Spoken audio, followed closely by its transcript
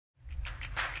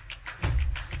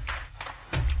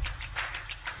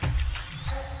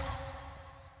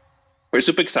We're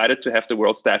super excited to have the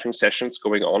World Staffing Sessions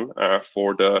going on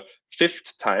for the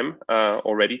 5th time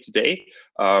already today.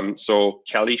 So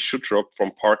Kelli Schutrop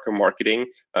from Parker Marketing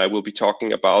will be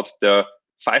talking about the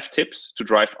 5 tips to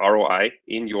drive ROI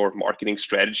in your marketing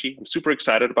strategy. I'm super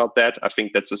excited about that. I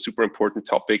think that's a super important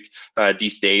topic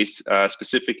these days,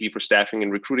 specifically for staffing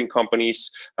and recruiting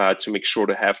companies, to make sure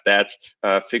to have that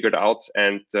figured out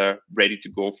and ready to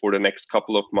go for the next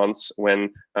couple of months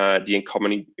when the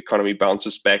economy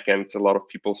bounces back and a lot of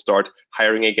people start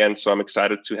hiring again. So I'm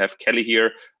excited to have Kelli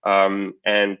here.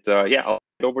 Yeah, I'll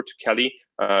hand over to Kelli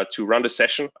to run the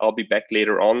session. I'll be back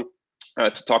later on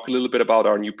to talk a little bit about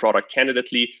our new product,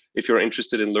 Candidately. If you're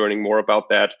interested in learning more about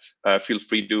that, feel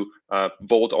free to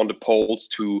vote on the polls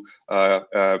to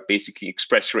basically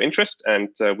express your interest, and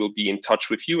we'll be in touch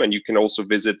with you. And you can also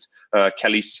visit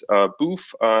Kelli's booth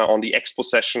on the expo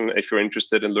session. If you're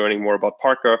interested in learning more about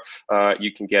Parker,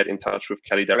 you can get in touch with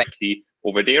Kelli directly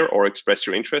over there or express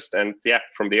your interest. And yeah,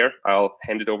 from there, I'll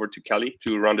hand it over to Kelli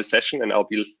to run the session, and I'll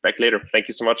be back later. Thank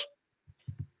you so much.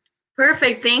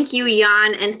 Perfect. Thank you,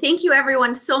 Jan. And thank you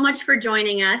everyone so much for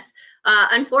joining us.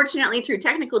 Unfortunately, through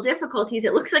technical difficulties,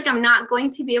 it looks like I'm not going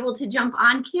to be able to jump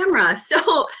on camera.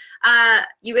 So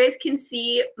you guys can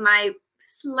see my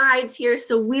slides here.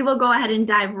 So we will go ahead and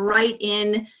dive right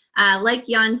in. Like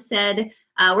Jan said,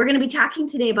 we're going to be talking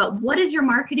today about what is your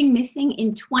marketing missing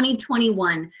in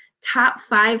 2021, top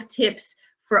 5 tips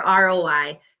for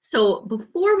ROI. So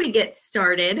before we get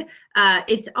started,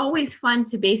 it's always fun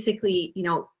to basically,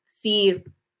 see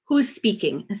who's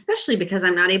speaking, especially because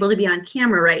I'm not able to be on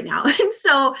camera right now. And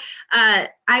so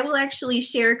I will actually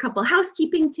share a couple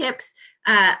housekeeping tips.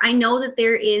 I know that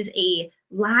there is a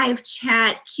live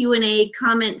chat, Q&A,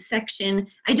 comment section.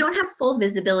 I don't have full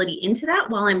visibility into that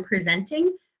while I'm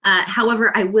presenting.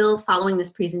 However, I will following this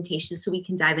presentation so we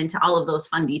can dive into all of those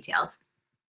fun details.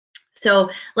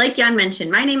 So like Jan mentioned,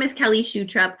 my name is Kelli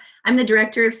Schutrop. I'm the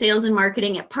Director of Sales and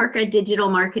Marketing at Parka Digital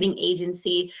Marketing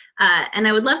Agency. And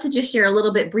I would love to just share a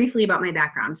little bit briefly about my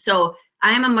background. So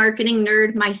I am a marketing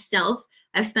nerd myself.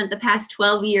 I've spent the past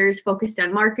 12 years focused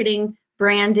on marketing,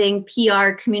 branding,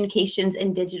 PR, communications,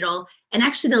 and digital. And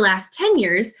actually the last 10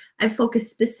 years, I've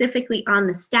focused specifically on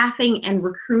the staffing and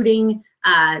recruiting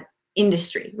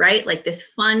industry, right? Like this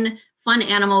fun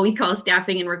animal we call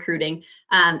staffing and recruiting.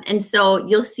 And so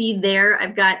you'll see there,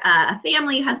 I've got a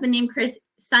family, husband named Chris,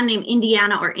 son named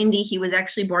Indiana or Indy. He was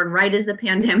actually born right as the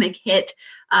pandemic hit.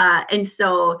 And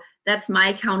so that's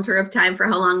my counter of time for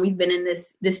how long we've been in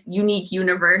this unique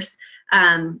universe.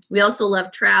 We also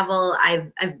love travel.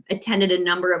 I've attended a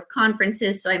number of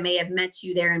conferences, so I may have met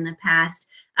you there in the past.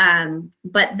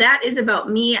 But that is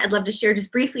about me. I'd love to share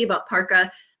just briefly about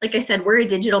Parka. Like I said, we're a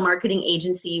digital marketing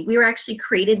agency. We were actually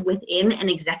created within an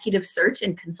executive search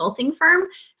and consulting firm.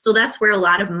 So that's where a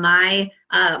lot of my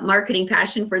marketing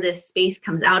passion for this space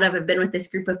comes out of. I've been with this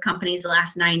group of companies the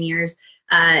last 9 years.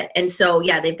 And so,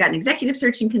 yeah, they've got an executive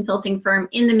search and consulting firm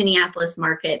in the Minneapolis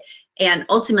market. And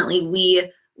ultimately,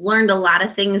 we learned a lot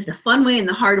of things the fun way and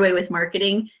the hard way with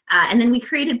marketing. And then we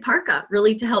created Parka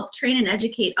really to help train and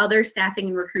educate other staffing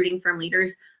and recruiting firm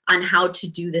leaders on how to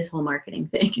do this whole marketing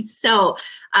thing. So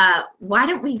why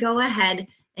don't we go ahead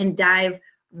and dive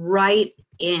right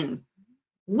in?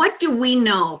 What do we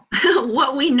know?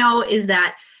 What we know is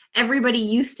that everybody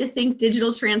used to think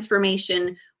digital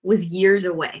transformation was years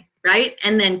away, right?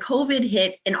 And then COVID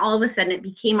hit, and all of a sudden it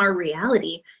became our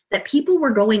reality that people were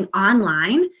going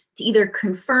online to either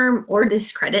confirm or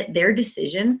discredit their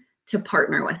decision to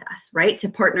partner with us, right? To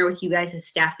partner with you guys as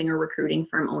staffing or recruiting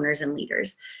firm owners and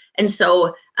leaders. And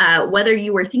so whether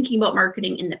you were thinking about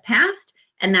marketing in the past,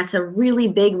 and that's a really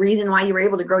big reason why you were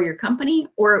able to grow your company,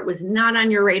 or it was not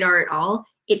on your radar at all,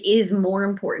 it is more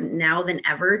important now than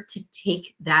ever to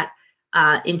take that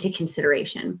into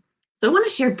consideration. So I want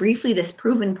to share briefly this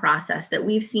proven process that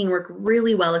we've seen work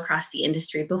really well across the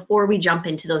industry before we jump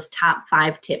into those top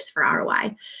 5 tips for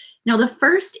ROI. Now, the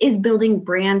first is building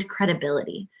brand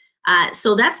credibility.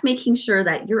 So that's making sure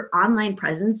that your online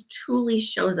presence truly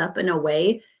shows up in a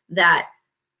way that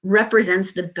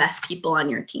represents the best people on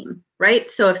your team,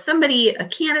 right? So if somebody, a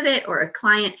candidate or a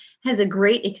client, has a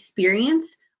great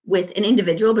experience with an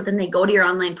individual, but then they go to your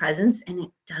online presence and it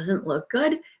doesn't look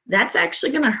good, that's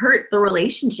actually going to hurt the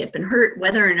relationship and hurt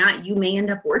whether or not you may end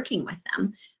up working with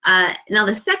them. Now,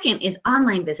 the second is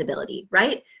online visibility,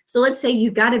 right? So let's say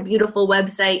you've got a beautiful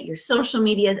website, your social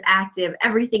media is active,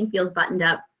 everything feels buttoned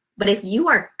up. But if you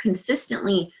are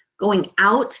consistently going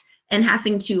out and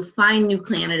having to find new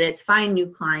candidates, find new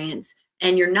clients,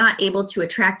 and you're not able to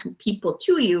attract people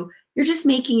to you, you're just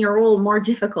making your role more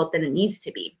difficult than it needs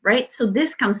to be, right? So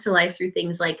this comes to life through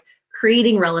things like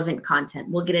creating relevant content.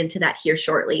 We'll get into that here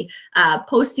shortly.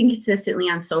 Posting consistently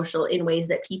on social in ways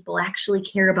that people actually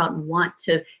care about and want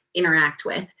to interact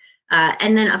with.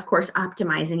 And then, of course,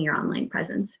 optimizing your online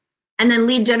presence. And then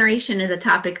lead generation is a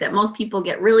topic that most people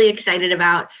get really excited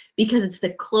about because it's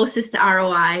the closest to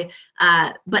ROI.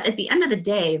 But at the end of the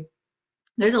day,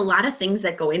 there's a lot of things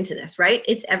that go into this, right?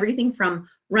 It's everything from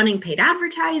running paid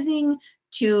advertising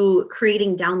to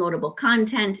creating downloadable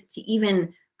content to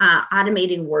even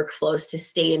automating workflows to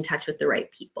stay in touch with the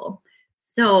right people.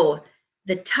 So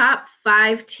the top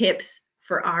 5 tips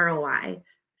for ROI.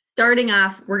 Starting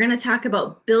off, we're going to talk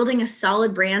about building a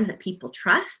solid brand that people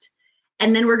trust.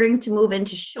 And then we're going to move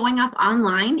into showing up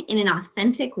online in an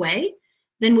authentic way.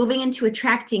 Then moving into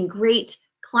attracting great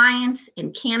clients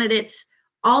and candidates,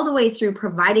 all the way through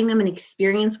providing them an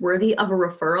experience worthy of a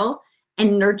referral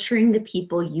and nurturing the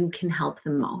people you can help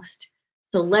the most.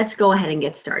 So let's go ahead and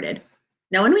get started.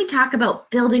 Now, when we talk about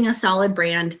building a solid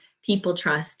brand people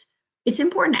trust, it's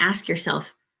important to ask yourself,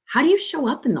 how do you show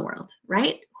up in the world,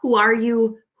 right? Who are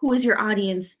you? Who is your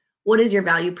audience? What is your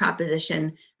value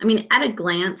proposition? I mean, at a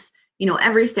glance, you know,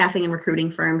 every staffing and recruiting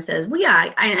firm says, well,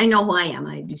 yeah, I know who I am.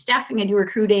 I do staffing, I do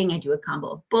recruiting, I do a combo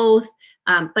of both.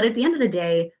 But at the end of the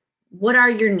day, what are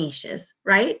your niches,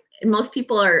 right? And most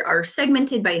people are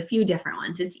segmented by a few different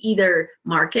ones. It's either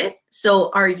market.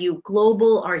 So are you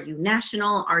global? Are you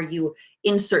national? Are you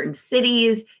in certain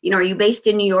cities? You know, are you based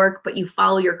in New York, but you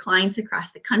follow your clients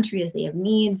across the country as they have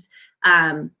needs?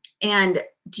 And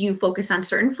do you focus on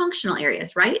certain functional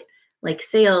areas, right? Like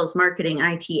sales, marketing,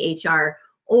 IT, HR,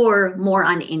 or more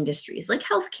on industries like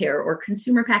healthcare or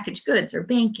consumer packaged goods or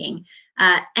banking.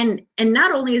 And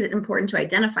not only is it important to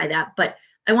identify that, but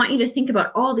I want you to think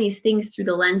about all these things through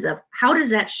the lens of how does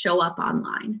that show up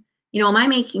online? You know, am I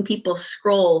making people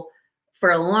scroll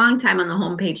for a long time on the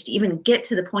homepage to even get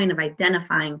to the point of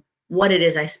identifying what it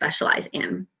is I specialize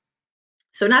in?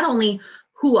 So not only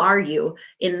who are you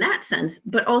in that sense,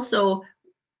 but also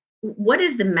what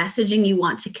is the messaging you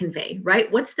want to convey,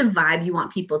 right? What's the vibe you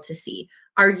want people to see?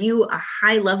 Are you a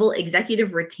high-level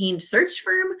executive retained search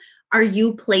firm? Are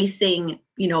you placing,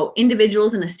 you know,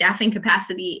 individuals in a staffing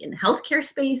capacity in the healthcare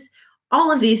space?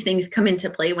 All of these things come into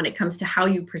play when it comes to how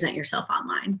you present yourself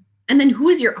online. And then who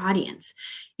is your audience?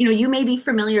 You know, you may be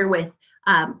familiar with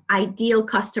ideal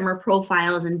customer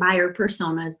profiles and buyer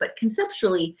personas, but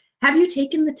conceptually, have you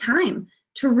taken the time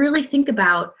to really think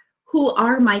about who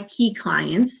are my key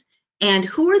clients and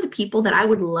who are the people that I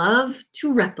would love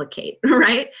to replicate,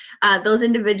 right? Those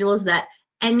individuals that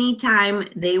anytime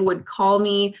they would call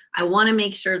me, I want to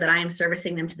make sure that I am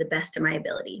servicing them to the best of my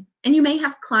ability. And you may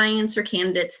have clients or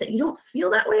candidates that you don't feel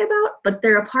that way about, but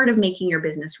they're a part of making your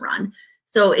business run.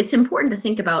 So it's important to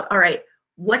think about, all right,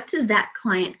 what does that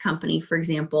client company, for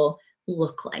example,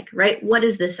 look like, right? What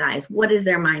is the size? What is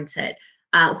their mindset?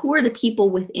 Who are the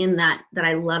people within that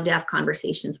I love to have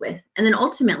conversations with? And then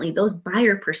ultimately those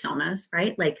buyer personas,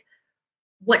 right? Like,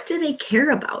 what do they care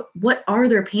about? What are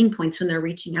their pain points when they're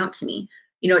reaching out to me?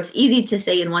 You know, it's easy to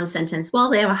say in one sentence, well,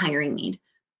 they have a hiring need,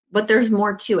 but there's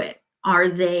more to it. Are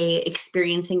they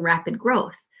experiencing rapid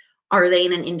growth? Are they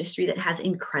in an industry that has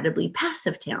incredibly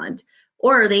passive talent?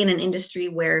 Or are they in an industry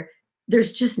where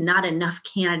there's just not enough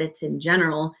candidates in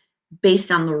general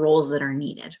based on the roles that are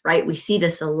needed, right? We see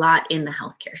this a lot in the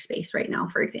healthcare space right now,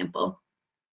 for example.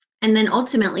 And then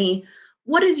ultimately,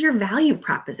 what is your value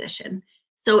proposition?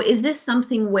 So is this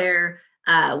something where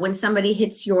when somebody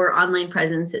hits your online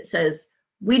presence, it says,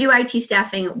 we do IT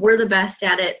staffing, we're the best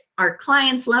at it, our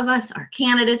clients love us, our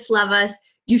candidates love us,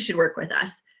 you should work with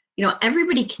us. You know,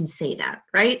 everybody can say that,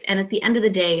 right? And at the end of the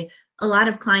day, a lot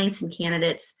of clients and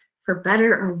candidates, for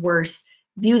better or worse,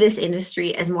 view this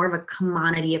industry as more of a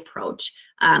commodity approach.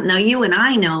 Now, you and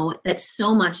I know that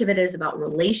so much of it is about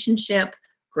relationship,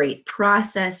 great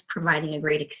process, providing a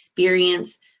great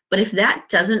experience. But if that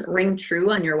doesn't ring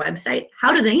true on your website,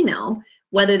 how do they know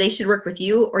whether they should work with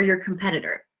you or your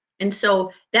competitor? And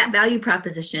so that value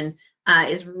proposition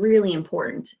is really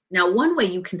important. Now, one way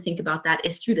you can think about that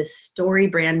is through the story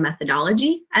brand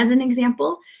methodology, as an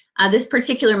example. This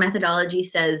particular methodology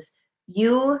says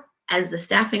you, as the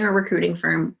staffing or recruiting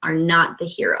firm, are not the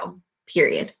hero,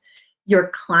 period. Your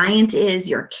client is,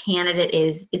 your candidate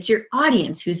is, it's your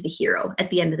audience who's the hero at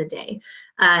the end of the day.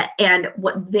 And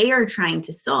what they are trying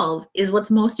to solve is what's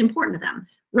most important to them.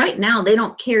 Right now, they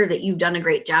don't care that you've done a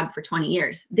great job for 20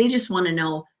 years. They just want to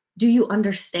know, do you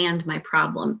understand my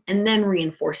problem? And then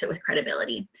reinforce it with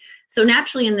credibility. So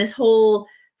naturally, in this whole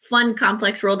fun,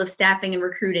 complex world of staffing and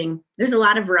recruiting, there's a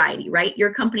lot of variety, right?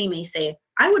 Your company may say,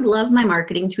 I would love my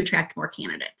marketing to attract more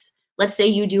candidates. Let's say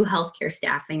you do healthcare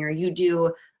staffing or you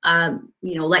do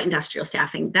light industrial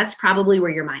staffing, that's probably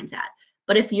where your mind's at.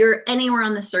 But if you're anywhere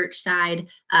on the search side,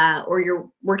 or you're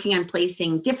working on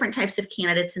placing different types of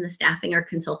candidates in the staffing or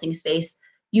consulting space,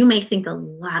 you may think a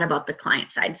lot about the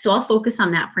client side. So I'll focus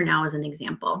on that for now as an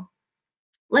example.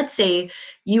 Let's say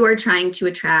you are trying to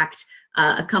attract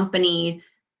a company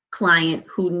client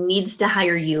who needs to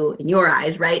hire you, in your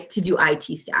eyes, right, to do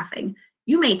IT staffing.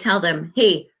 You may tell them,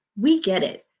 hey, we get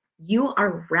it. You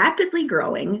are rapidly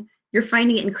growing. You're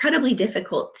finding it incredibly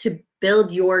difficult to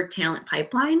build your talent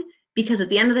pipeline because at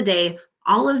the end of the day,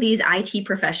 all of these IT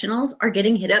professionals are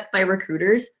getting hit up by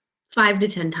recruiters 5 to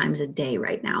 10 times a day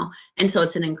right now. And so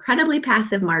it's an incredibly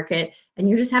passive market and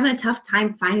you're just having a tough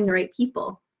time finding the right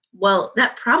people. Well,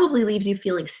 that probably leaves you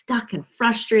feeling stuck and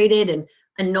frustrated and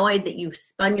annoyed that you've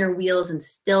spun your wheels and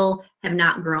still have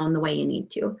not grown the way you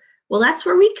need to. Well, that's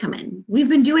where we come in. We've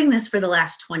been doing this for the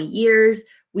last 20 years.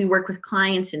 We work with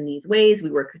clients in these ways.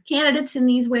 We work with candidates in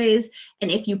these ways.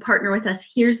 And if you partner with us,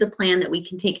 here's the plan that we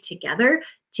can take together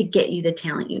to get you the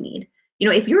talent you need.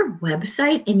 If your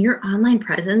website and your online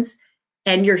presence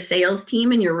and your sales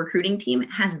team and your recruiting team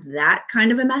has that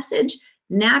kind of a message,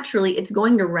 naturally it's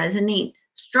going to resonate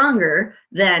stronger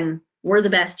than we're the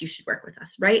best, you should work with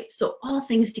us, right? So all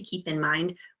things to keep in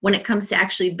mind when it comes to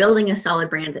actually building a solid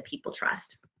brand that people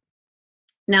trust.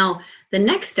 Now, the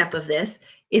next step of this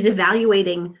is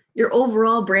evaluating your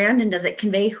overall brand and does it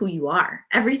convey who you are?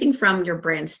 Everything from your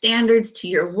brand standards to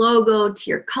your logo, to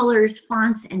your colors,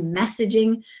 fonts, and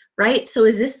messaging, right? So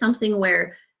is this something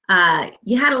where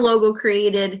you had a logo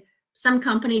created, some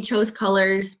company chose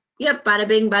colors, yep, bada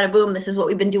bing, bada boom, this is what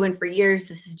we've been doing for years,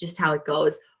 this is just how it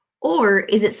goes? Or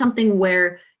is it something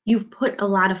where you've put a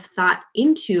lot of thought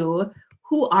into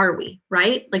who are we,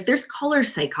 right? Like there's color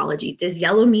psychology. Does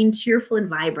yellow mean cheerful and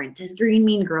vibrant? Does green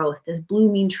mean growth? Does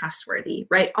blue mean trustworthy,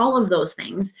 right? All of those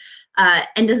things.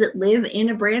 And does it live in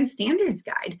a brand standards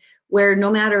guide where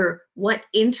no matter what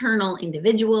internal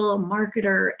individual,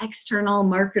 marketer, external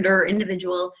marketer,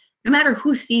 individual, no matter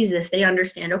who sees this, they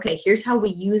understand, okay, here's how we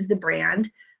use the brand.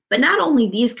 But not only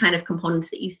these kind of components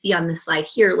that you see on the slide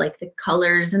here, like the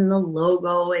colors and the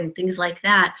logo and things like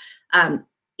that,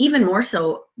 even more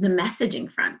so the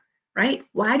messaging front, right?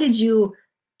 Why did you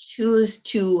choose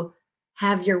to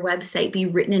have your website be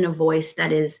written in a voice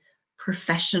that is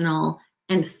professional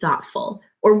and thoughtful?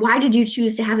 Or why did you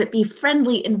choose to have it be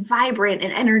friendly and vibrant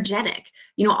and energetic?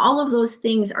 All of those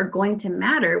things are going to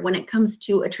matter when it comes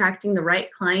to attracting the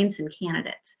right clients and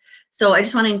candidates. So I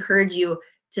just want to encourage you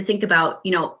to think about,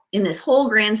 in this whole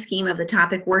grand scheme of the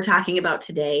topic we're talking about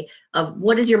today of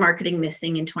what is your marketing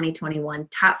missing in 2021,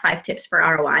 top 5 tips for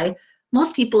ROI.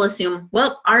 Most people assume,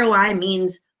 well, ROI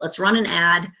means let's run an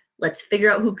ad, let's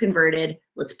figure out who converted,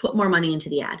 let's put more money into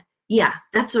the ad. Yeah,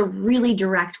 that's a really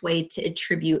direct way to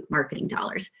attribute marketing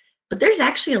dollars. But there's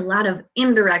actually a lot of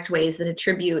indirect ways that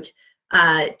attribute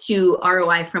to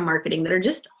ROI from marketing that are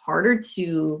just harder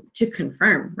to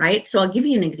confirm, right? So I'll give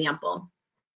you an example.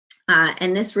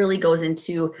 And this really goes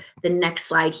into the next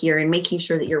slide here and making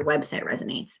sure that your website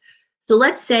resonates. So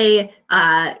let's say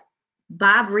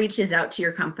Bob reaches out to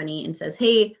your company and says,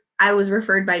 hey, I was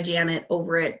referred by Janet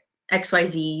over at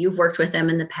XYZ. You've worked with them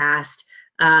in the past.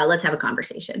 Let's have a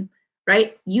conversation,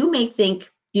 right? You may think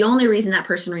the only reason that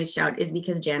person reached out is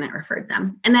because Janet referred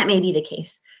them. And that may be the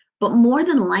case. But more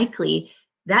than likely,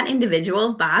 that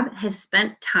individual, Bob, has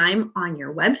spent time on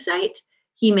your website.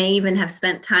 He may even have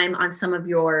spent time on some of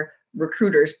your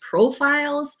recruiters'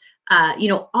 profiles.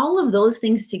 All of those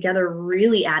things together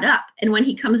really add up. And when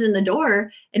he comes in the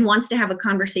door and wants to have a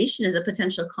conversation as a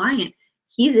potential client,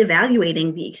 he's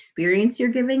evaluating the experience you're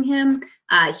giving him.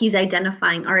 He's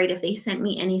identifying, all right, if they sent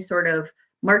me any sort of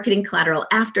marketing collateral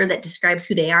after that describes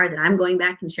who they are, that I'm going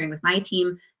back and sharing with my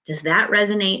team, does that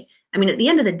resonate? I mean, at the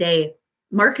end of the day,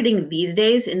 marketing these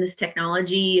days in this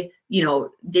technology,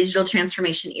 digital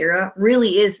transformation era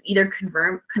really is either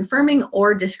confirming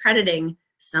or discrediting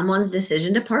someone's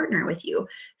decision to partner with you.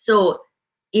 So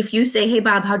if you say, hey,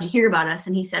 Bob, how'd you hear about us?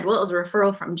 And he said, well, it was a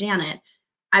referral from Janet.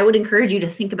 I would encourage you to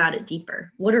think about it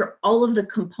deeper. What are all of the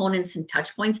components and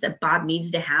touch points that Bob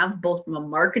needs to have, both from a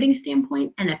marketing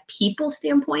standpoint and a people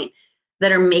standpoint,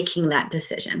 that are making that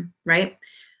decision, right?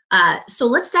 So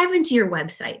let's dive into your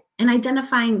website and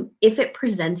identifying if it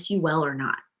presents you well or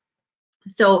not.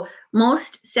 So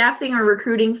most staffing or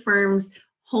recruiting firms'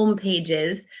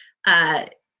 homepages,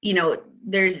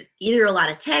 there's either a lot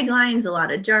of taglines, a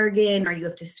lot of jargon, or you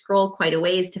have to scroll quite a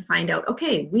ways to find out,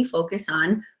 okay, we focus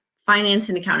on finance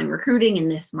and accounting recruiting in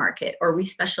this market, or we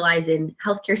specialize in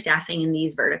healthcare staffing in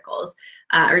these verticals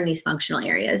or in these functional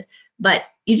areas. But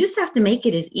you just have to make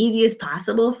it as easy as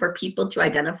possible for people to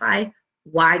identify,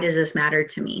 why does this matter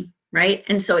to me? right?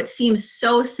 And so it seems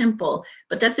so simple,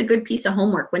 but that's a good piece of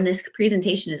homework when this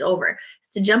presentation is over, is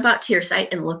to jump out to your site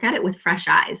and look at it with fresh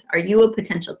eyes. Are you a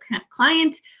potential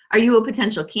client? Are you a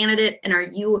potential candidate? And are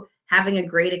you having a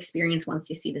great experience once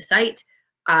you see the site?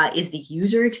 Is the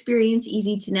user experience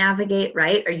easy to navigate,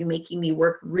 right? Are you making me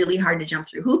work really hard to jump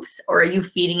through hoops, or are you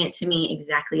feeding it to me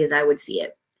exactly as I would see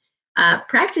it?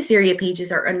 Practice area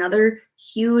pages are another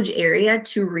huge area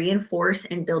to reinforce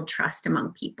and build trust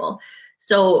among people.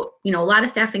 So, a lot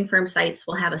of staffing firm sites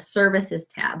will have a services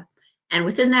tab. And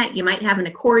within that, you might have an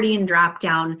accordion drop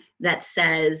down that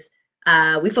says,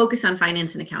 we focus on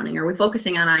finance and accounting, or we're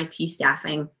focusing on IT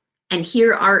staffing. And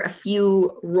here are a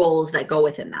few roles that go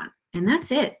within that. And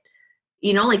that's it.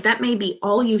 Like that may be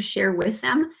all you share with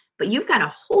them, but you've got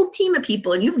a whole team of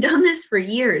people and you've done this for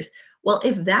years. Well,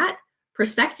 if that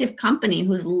prospective company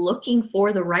who's looking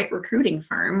for the right recruiting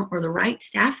firm or the right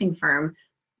staffing firm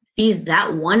sees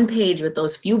that one page with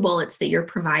those few bullets that you're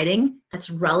providing that's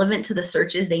relevant to the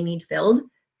searches they need filled,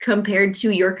 compared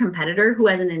to your competitor who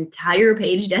has an entire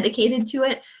page dedicated to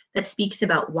it that speaks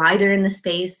about why they're in the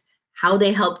space, how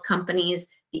they help companies,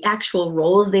 the actual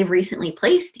roles they've recently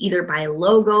placed, either by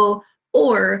logo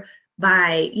or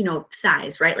by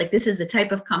size, right? Like this is the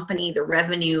type of company, the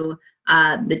revenue,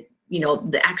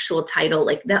 the actual title,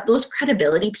 like that, those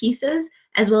credibility pieces,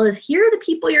 as well as here are the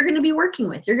people you're going to be working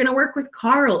with. You're going to work with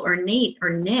Carl or Nate or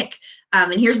Nick,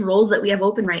 and here's roles that we have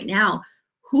open right now.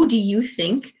 Who do you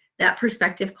think that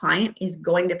prospective client is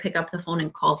going to pick up the phone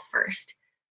and call first?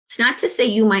 It's not to say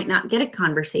you might not get a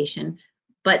conversation,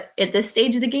 but at this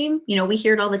stage of the game, we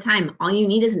hear it all the time. All you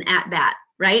need is an at-bat,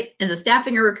 right? As a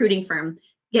staffing or recruiting firm,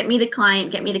 get me the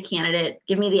client, get me the candidate,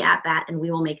 give me the at-bat, and we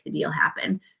will make the deal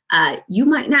happen. You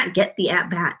might not get the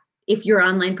at-bat if your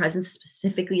online presence,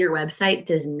 specifically your website,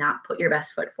 does not put your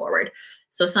best foot forward.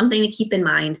 So something to keep in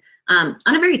mind. On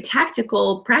a very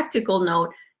tactical, practical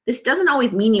note, this doesn't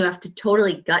always mean you have to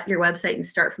totally gut your website and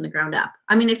start from the ground up.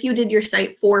 I mean, if you did your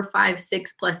site 4, 5,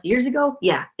 6+ years ago,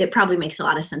 yeah, it probably makes a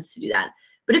lot of sense to do that.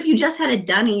 But if you just had it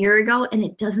done a year ago and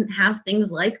it doesn't have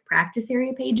things like practice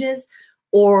area pages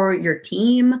or your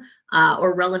team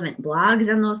or relevant blogs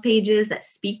on those pages that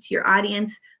speak to your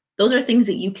audience, those are things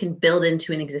that you can build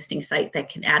into an existing site that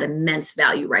can add immense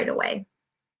value right away.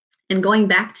 And going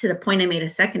back to the point I made a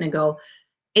second ago,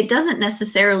 it doesn't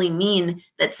necessarily mean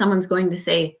that someone's going to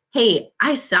say, hey,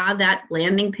 I saw that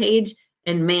landing page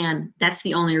and man, that's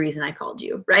the only reason I called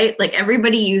you, right? Like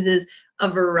everybody uses a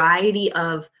variety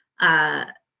of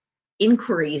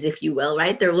inquiries, if you will,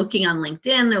 right? They're looking on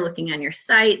LinkedIn, they're looking on your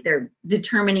site, they're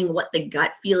determining what the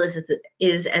gut feel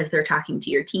is as they're talking to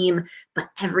your team, but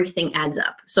everything adds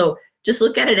up. So just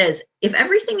look at it as if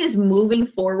everything is moving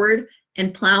forward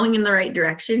and plowing in the right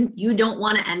direction, you don't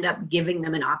want to end up giving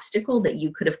them an obstacle that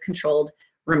you could have controlled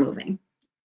removing.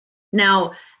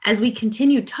 Now, as we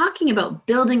continue talking about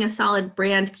building a solid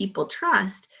brand people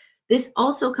trust, this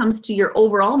also comes to your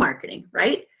overall marketing,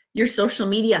 right? Your social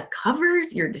media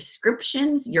covers, your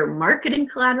descriptions, your marketing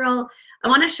collateral. I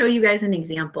want to show you guys an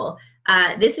example.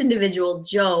 This individual,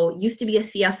 Joe, used to be a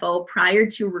CFO prior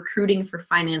to recruiting for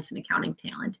finance and accounting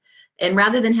talent. And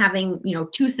rather than having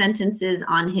 2 sentences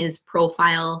on his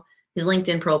profile, his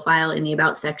LinkedIn profile in the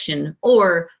about section,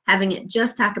 or having it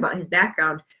just talk about his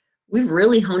background, we've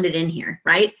really honed it in here,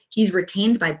 right? He's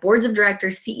retained by boards of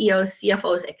directors, CEOs,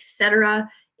 CFOs, etc.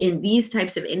 in these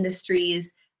types of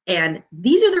industries. And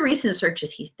these are the recent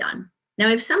searches he's done. Now,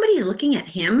 if somebody's looking at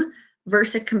him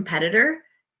versus a competitor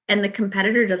and the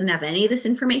competitor doesn't have any of this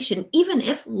information, even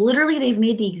if literally they've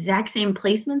made the exact same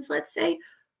placements, let's say,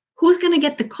 who's going to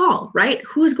get the call, right?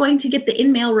 Who's going to get the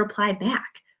in-mail reply back?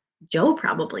 Joe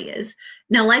probably is.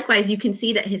 Now, likewise, you can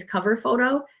see that his cover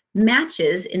photo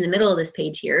matches in the middle of this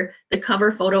page here, the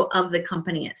cover photo of the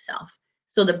company itself.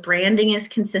 So the branding is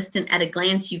consistent at a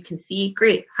glance. You can see,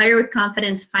 great, hire with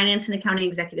confidence, finance and accounting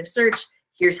executive search.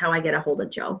 Here's how I get a hold of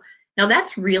Joe. Now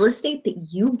that's real estate that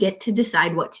you get to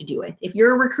decide what to do with. If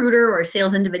you're a recruiter or a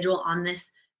sales individual on this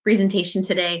presentation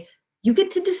today, you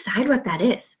get to decide what that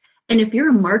is. And if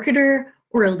you're a marketer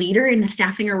or a leader in a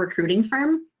staffing or recruiting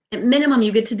firm, at minimum,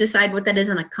 you get to decide what that is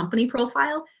on a company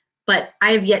profile. But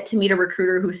I have yet to meet a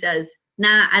recruiter who says,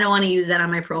 nah, I don't want to use that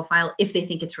on my profile if they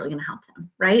think it's really going to help them,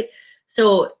 right?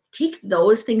 So take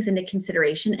those things into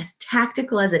consideration. As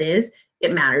tactical as it is,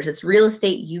 it matters. It's real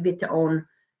estate. You get to own,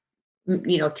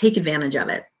 take advantage of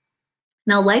it.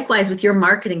 Now, likewise with your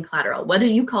marketing collateral, whether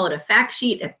you call it a fact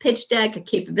sheet, a pitch deck, a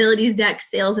capabilities deck,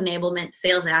 sales enablement,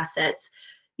 sales assets,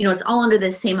 it's all under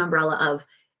this same umbrella of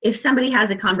if somebody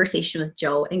has a conversation with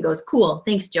Joe and goes, cool,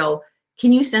 thanks, Joe.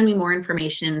 Can you send me more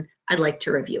information? I'd like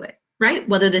to review it, right?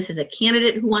 Whether this is a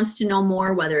candidate who wants to know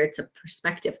more, whether it's a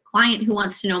prospective client who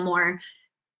wants to know more.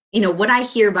 You know, what I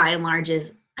hear by and large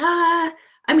is, I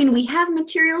mean, we have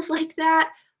materials like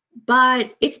that,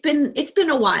 but it's been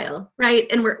a while, right?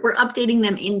 And we're updating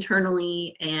them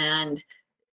internally, and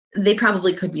they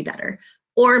probably could be better.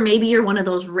 Or maybe you're one of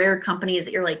those rare companies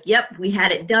that you're like, yep, we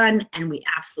had it done and we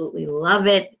absolutely love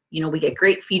it. You know, we get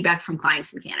great feedback from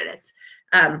clients and candidates.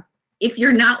 If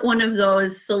you're not one of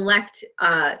those select,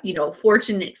 you know,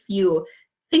 fortunate few,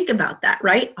 think about that,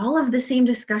 right? All of the same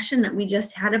discussion that we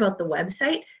just had about the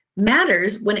website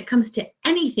matters when it comes to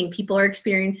anything people are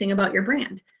experiencing about your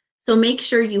brand. So make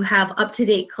sure you have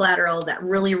up-to-date collateral that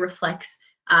really reflects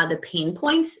the pain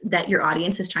points that your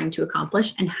audience is trying to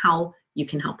accomplish and how you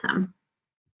can help them.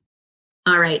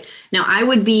 All right, now I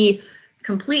would be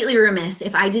completely remiss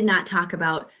if I did not talk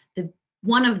about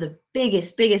one of the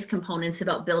biggest components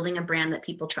about building a brand that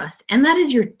people trust, and that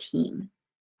is your team.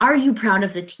 Are you proud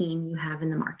of the team you have in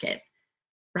the market,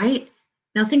 right?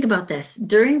 Now think about this.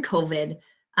 During COVID,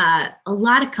 a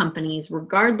lot of companies,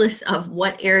 regardless of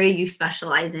what area you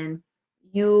specialize in,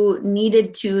 you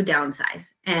needed to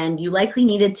downsize, and you likely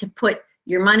needed to put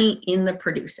your money in the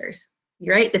producers,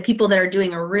 right? The people that are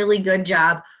doing a really good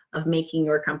job of making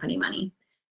your company money.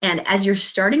 And as you're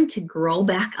starting to grow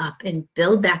back up and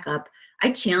build back up,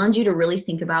 I challenge you to really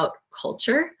think about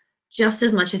culture just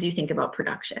as much as you think about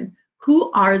production. Who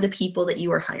are the people that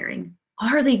you are hiring?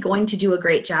 Are they going to do a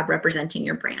great job representing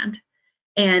your brand?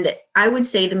 And I would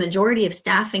say the majority of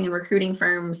staffing and recruiting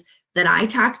firms that I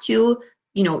talk to,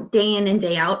 you know, day in and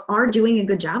day out, are doing a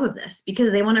good job of this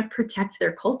because they want to protect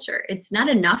their culture. It's not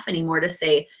enough anymore to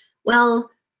say, well,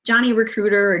 Johnny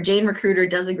Recruiter or Jane Recruiter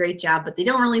does a great job, but they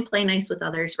don't really play nice with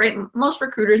others, right? Most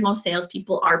recruiters, most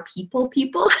salespeople are people.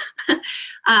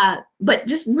 But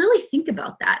just really think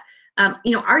about that.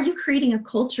 You know, are you creating a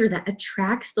culture that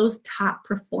attracts those top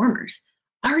performers?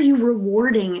 Are you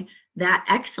rewarding that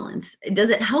excellence? Does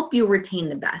it help you retain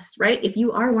the best, right? If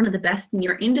you are one of the best in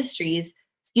your industries,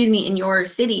 in your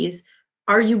cities,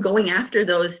 are you going after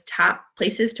those top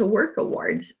places to work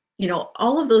awards? You know,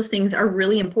 all of those things are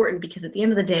really important because at the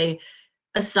end of the day,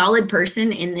 a solid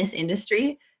person in this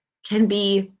industry can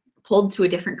be pulled to a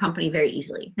different company very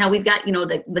easily. Now we've got, you know,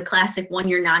 the classic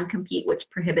one-year non-compete, which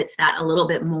prohibits that a little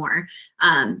bit more.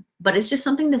 But it's just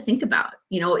something to think about.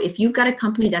 You know, if you've got a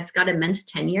company that's got immense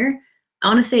tenure, I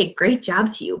want to say great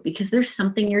job to you because there's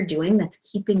something you're doing that's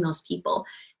keeping those people.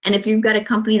 And if you've got a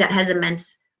company that has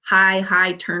immense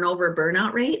high turnover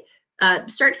burnout rate,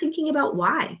 start thinking about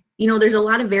why. You know, there's a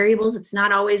lot of variables. It's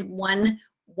not always one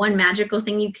magical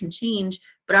thing you can change,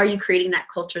 but are you creating that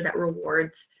culture that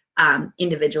rewards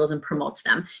individuals and promotes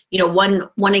them? You know,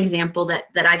 one example that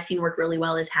I've seen work really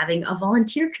well is having a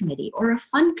volunteer committee or a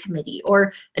fun committee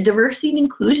or a diversity and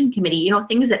inclusion committee, you know,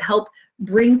 things that help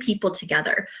bring people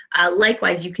together.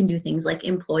 Likewise, you can do things like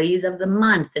employees of the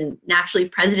month, and naturally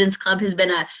President's Club has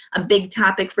been a big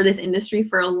topic for this industry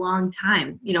for a long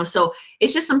time. You know, so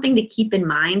it's just something to keep in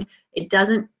mind. It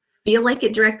doesn't feel like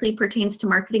it directly pertains to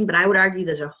marketing, but I would argue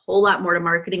there's a whole lot more to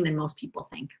marketing than most people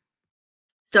think.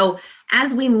 So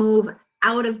as we move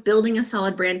out of building a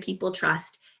solid brand people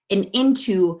trust and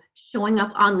into showing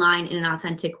up online in an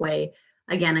authentic way,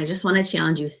 again, I just want to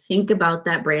challenge you, think about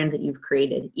that brand that you've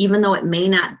created. Even though it may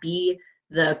not be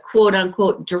the quote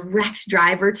unquote direct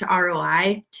driver to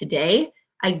ROI today,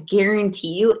 I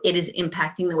guarantee you it is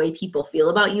impacting the way people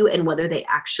feel about you and whether they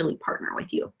actually partner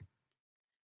with you.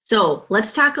 So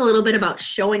let's talk a little bit about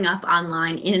showing up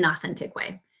online in an authentic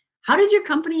way. How does your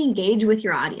company engage with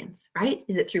your audience, right?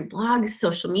 Is it through blogs,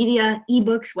 social media,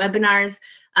 ebooks, webinars?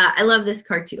 I love this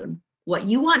cartoon. What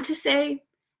you want to say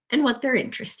and what they're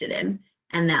interested in.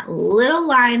 And that little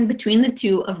line between the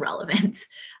two of relevance.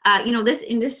 You know, this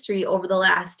industry over the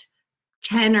last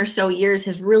 10 or so years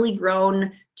has really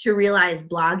grown to realize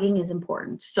blogging is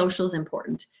important, social is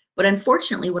important. But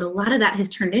unfortunately, what a lot of that has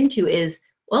turned into is,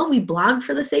 well, we blog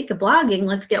for the sake of blogging.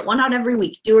 Let's get one out every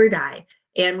week, do or die.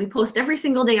 And we post every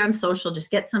single day on social, just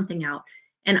get something out.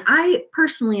 And I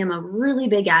personally am a really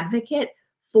big advocate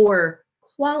for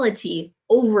quality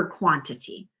over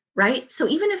quantity, right? So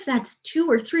even if that's 2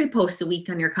 or 3 posts a week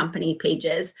on your company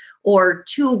pages or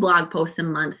 2 blog posts a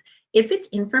month, if it's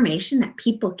information that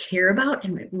people care about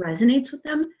and it resonates with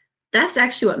them, that's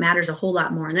actually what matters a whole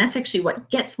lot more. And that's actually what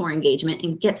gets more engagement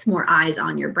and gets more eyes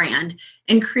on your brand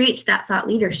and creates that thought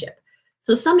leadership.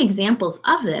 So some examples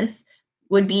of this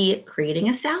would be creating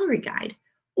a salary guide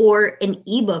or an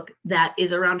ebook that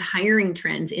is around hiring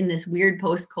trends in this weird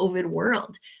post-COVID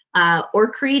world,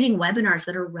 or creating webinars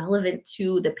that are relevant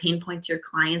to the pain points your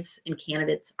clients and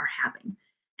candidates are having.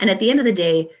 And at the end of the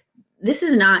day, this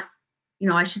is not,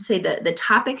 I should say the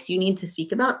topics you need to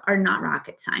speak about are not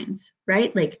rocket science,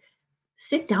 right? Like,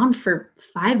 sit down for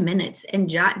 5 minutes and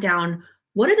jot down,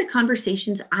 what are the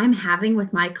conversations I'm having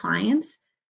with my clients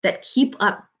that keep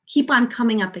on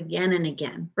coming up again and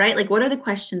again, right? Like, what are the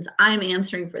questions I'm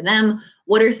answering for them?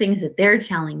 What are things that they're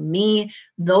telling me?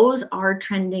 Those are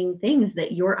trending things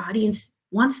that your audience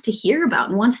wants to hear about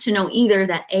and wants to know, either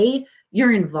that A,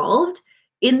 you're involved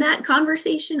in that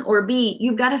conversation, or B,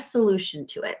 you've got a solution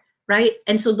to it, right?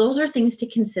 And so those are things to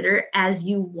consider as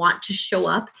you want to show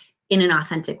up in an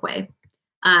authentic way.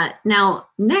 Now,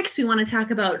 next, we want to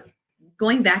talk about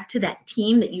going back to that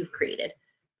team that you've created.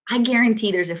 I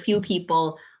guarantee there's a few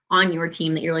people on your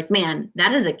team that you're like, man,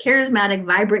 that is a charismatic,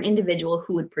 vibrant individual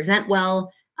who would present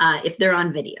well if they're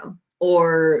on video,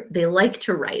 or they like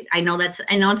to write. I know it's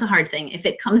a hard thing. If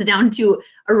it comes down to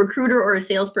a recruiter or a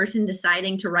salesperson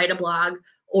deciding to write a blog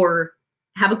or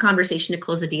have a conversation to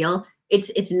close a deal,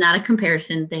 it's not a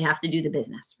comparison. They have to do the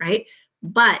business, right?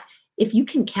 But if you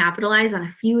can capitalize on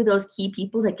a few of those key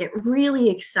people that get really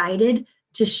excited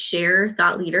to share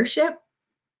thought leadership,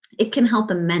 it can help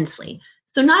immensely.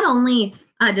 So not only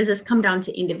does this come down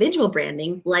to individual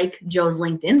branding, like Joe's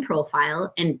LinkedIn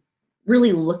profile, and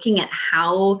really looking at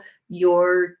how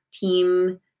your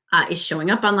team is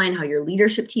showing up online, how your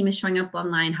leadership team is showing up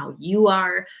online, how you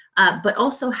are, but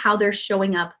also how they're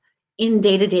showing up in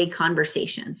day-to-day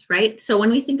conversations, right? So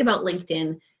when we think about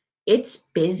LinkedIn, it's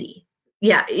busy.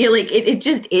 Yeah, it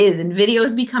just is. And video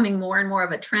is becoming more and more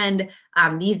of a trend.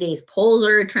 These days, polls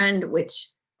are a trend, which,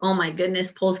 oh my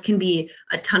goodness, polls can be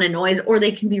a ton of noise, or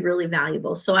they can be really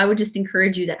valuable. So I would just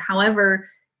encourage you that however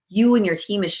you and your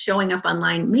team is showing up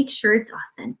online, make sure it's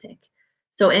authentic.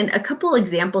 So, and a couple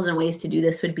examples and ways to do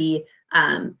this would be,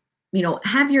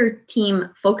 have your team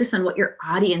focus on what your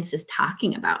audience is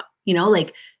talking about,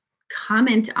 like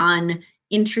comment on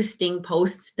interesting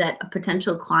posts that a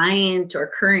potential client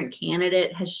or current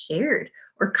candidate has shared,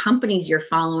 or companies you're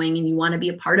following and you want to be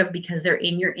a part of because they're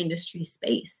in your industry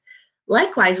space.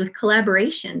 Likewise with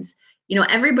collaborations,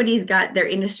 everybody's got their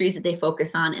industries that they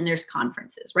focus on, and there's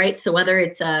conferences, right? So whether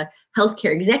it's a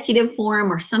healthcare executive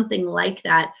forum or something like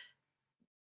that,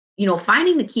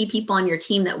 finding the key people on your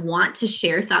team that want to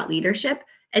share thought leadership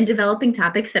and developing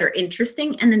topics that are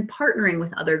interesting, and then partnering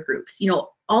with other groups,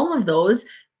 all of those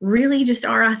really just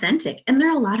are authentic, and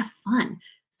they're a lot of fun.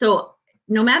 So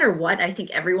no matter what, I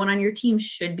think everyone on your team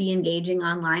should be engaging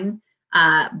online.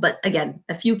 But again,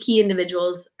 a few key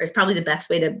individuals is probably the best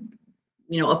way to,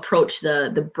 approach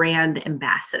the brand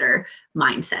ambassador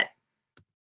mindset.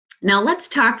 Now let's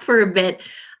talk for a bit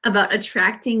about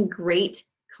attracting great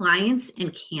clients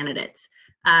and candidates.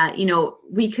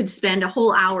 We could spend a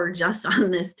whole hour just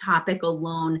on this topic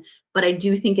alone, but I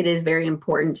do think it is very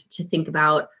important to think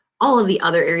about all of the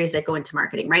other areas that go into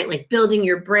marketing, right? Like building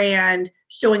your brand,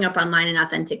 showing up online in an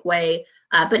authentic way.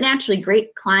 But naturally,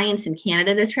 great clients and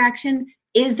candidate attraction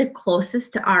is the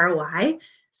closest to ROI.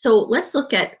 So let's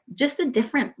look at just the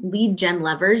different lead gen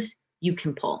levers you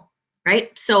can pull,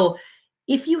 right? So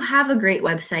if you have a great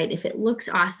website, if it looks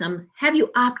awesome, have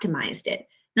you optimized it?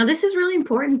 Now, this is really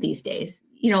important these days.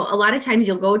 A lot of times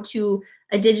you'll go to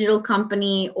a digital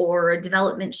company or a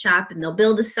development shop and they'll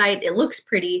build a site. It looks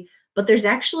pretty, but there's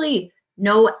actually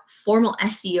no formal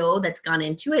SEO that's gone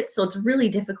into it. So it's really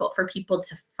difficult for people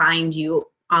to find you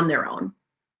on their own.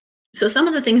 So some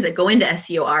of the things that go into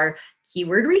SEO are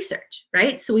keyword research,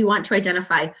 right? So we want to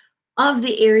identify, of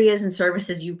the areas and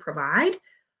services you provide,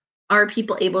 are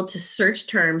people able to search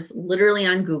terms literally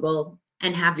on Google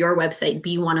and have your website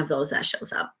be one of those that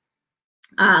shows up?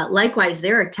 Likewise,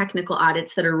 there are technical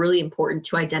audits that are really important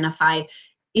to identify,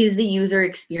 is the user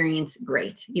experience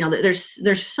great?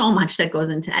 There's so much that goes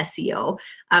into SEO.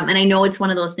 And I know it's one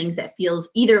of those things that feels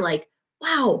either like,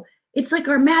 wow, it's like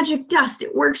our magic dust,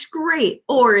 it works great.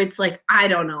 Or it's like, I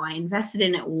don't know, I invested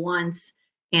in it once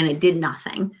and it did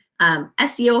nothing.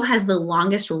 SEO has the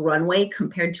longest runway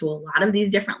compared to a lot of these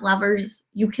different levers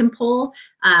you can pull.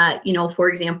 For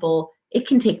example, it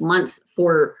can take months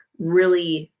for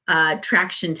really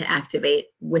traction to activate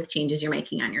with changes you're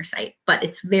making on your site, but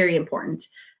it's very important.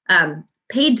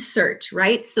 Paid search,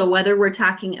 right? So whether we're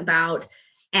talking about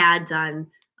ads on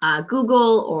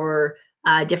Google or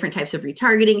different types of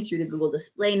retargeting through the Google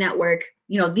Display Network,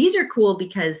 these are cool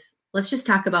because let's just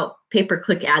talk about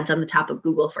pay-per-click ads on the top of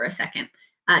Google for a second.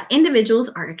 Individuals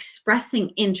are expressing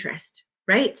interest,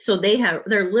 right? So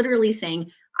they're literally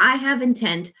saying, I have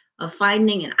intent of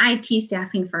finding an IT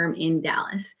staffing firm in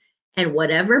Dallas. And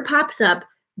whatever pops up,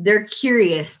 they're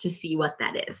curious to see what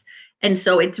that is. And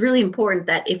so it's really important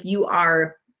that if you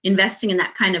are investing in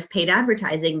that kind of paid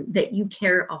advertising, that you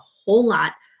care a whole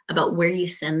lot about where you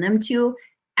send them to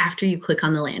after you click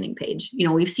on the landing page. You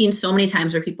know, we've seen so many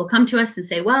times where people come to us and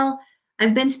say, well,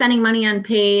 I've been spending money on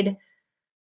paid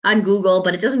on Google,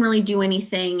 but it doesn't really do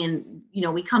anything. And, you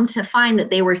know, we come to find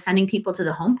that they were sending people to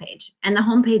the homepage, and the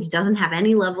homepage doesn't have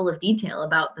any level of detail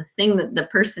about the thing that the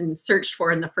person searched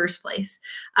for in the first place.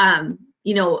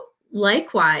 You know,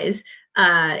 likewise,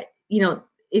 you know,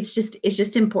 it's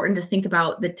just important to think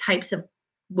about the types of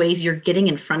ways you're getting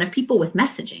in front of people with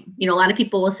messaging. You know, a lot of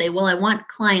people will say, well, I want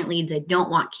client leads, I don't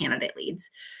want candidate leads.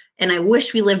 And I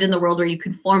wish we lived in the world where you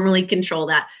could formally control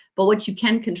that. But what you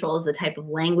can control is the type of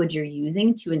language you're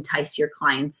using to entice your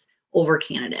clients over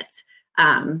candidates,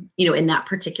 you know, in that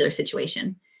particular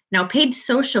situation. Now, paid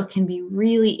social can be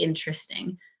really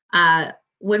interesting.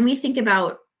 When we think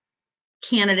about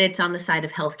candidates on the side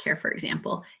of healthcare, for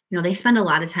example, you know, they spend a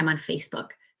lot of time on Facebook.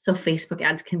 So Facebook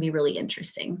ads can be really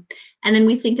interesting. And then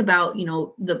we think about, you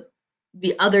know, the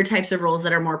other types of roles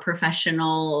that are more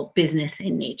professional business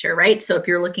in nature, right? So if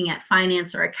you're looking at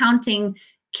finance or accounting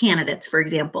candidates, for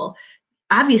example,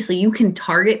 obviously you can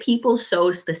target people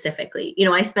so specifically. You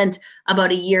know, I spent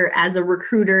about a year as a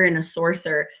recruiter and a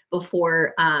sourcer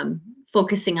before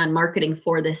focusing on marketing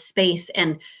for this space,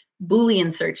 and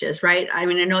Boolean searches, right? I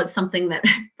mean, I know it's something that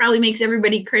probably makes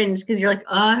everybody cringe because you're like,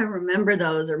 oh, I remember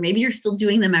those, or maybe you're still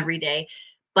doing them every day.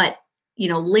 But, you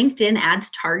know, LinkedIn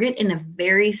ads target in a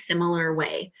very similar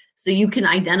way. So you can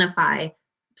identify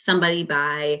somebody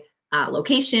by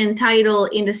location, title,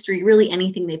 industry, really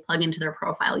anything they plug into their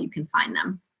profile, you can find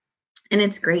them. And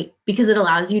it's great because it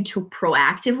allows you to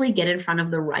proactively get in front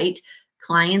of the right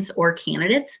clients or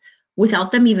candidates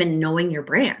without them even knowing your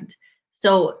brand.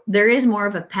 So there is more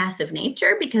of a passive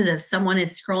nature because if someone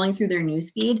is scrolling through their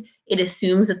newsfeed, it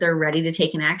assumes that they're ready to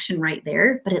take an action right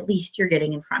there, but at least you're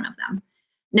getting in front of them.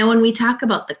 Now, when we talk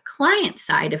about the client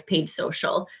side of paid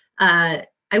social,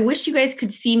 I wish you guys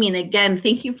could see me. And again,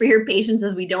 thank you for your patience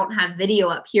as we don't have video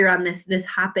up here on this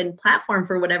Hopin platform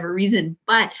for whatever reason.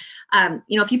 But,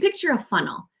 you know, if you picture a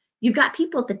funnel, you've got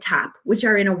people at the top, which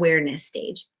are in awareness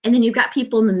stage. And then you've got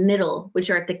people in the middle,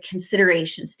 which are at the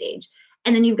consideration stage.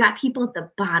 And then you've got people at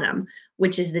the bottom,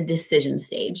 which is the decision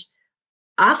stage.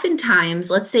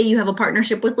 Oftentimes, let's say you have a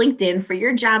partnership with LinkedIn for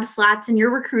your job slots and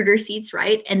your recruiter seats,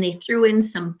 right? And they threw in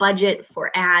some budget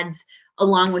for ads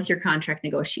along with your contract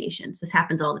negotiations. This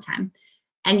happens all the time.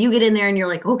 And you get in there and you're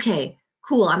like, okay,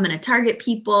 cool. I'm going to target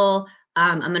people.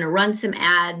 I'm going to run some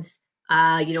ads.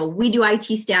 You know, we do IT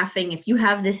staffing. If you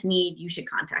have this need, you should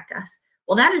contact us.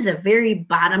 Well, that is a very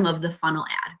bottom of the funnel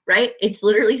ad, right? It's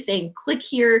literally saying, click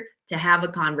here to have a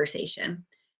conversation.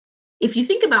 If you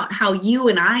think about how you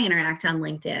and I interact on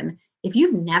LinkedIn, if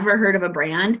you've never heard of a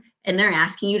brand and they're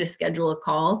asking you to schedule a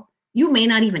call, you may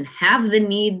not even have the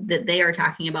need that they are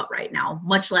talking about right now,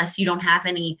 much less you don't have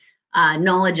any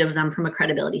knowledge of them from a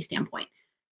credibility standpoint.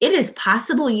 It is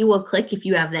possible you will click if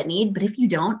you have that need, but if you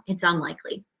don't, it's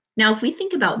unlikely. Now, if we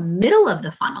think about middle of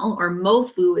the funnel, or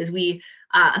MOFU as we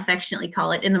affectionately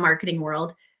call it in the marketing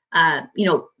world, you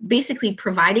know, basically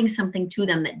providing something to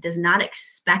them that does not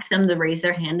expect them to raise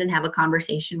their hand and have a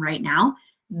conversation right now,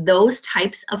 those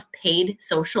types of paid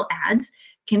social ads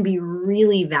can be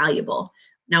really valuable.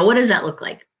 Now, what does that look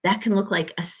like? That can look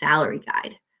like a salary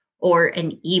guide or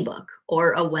an ebook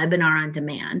or a webinar on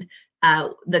demand.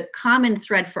 The common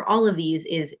thread for all of these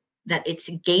is that it's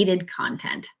gated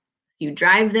content. You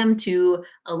drive them to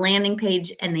a landing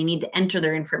page and they need to enter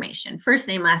their information, first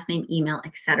name, last name, email,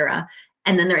 etc.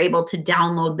 And then they're able to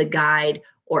download the guide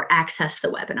or access the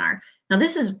webinar. Now,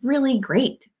 this is really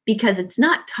great because it's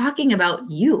not talking about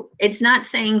you. It's not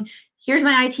saying, here's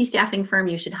my IT staffing firm,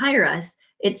 you should hire us.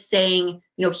 It's saying,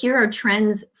 you know, here are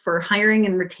trends for hiring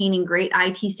and retaining great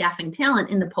IT staffing talent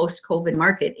in the post-COVID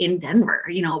market in Denver.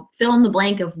 You know, fill in the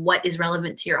blank of what is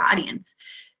relevant to your audience.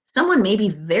 Someone may be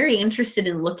very interested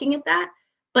in looking at that,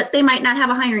 but they might not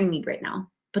have a hiring need right now.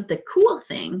 But the cool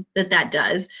thing that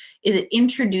does is it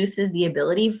introduces the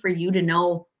ability for you to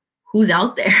know who's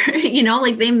out there. You know,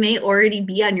 like they may already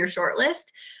be on your short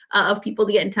list of people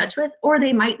to get in touch with, or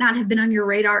they might not have been on your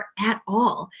radar at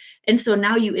all. And so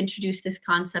now you introduce this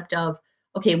concept of,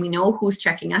 okay, we know who's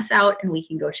checking us out and we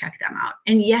can go check them out.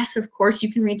 And yes, of course,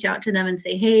 you can reach out to them and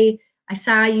say, hey, I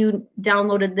saw you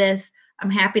downloaded this. I'm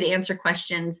happy to answer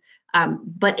questions.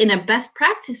 But in a best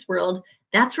practice world,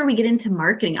 that's where we get into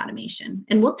marketing automation.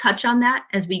 And we'll touch on that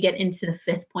as we get into the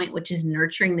fifth point, which is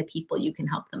nurturing the people you can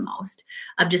help the most,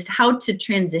 of just how to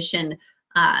transition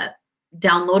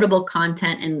downloadable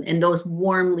content and those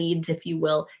warm leads, if you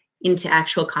will, into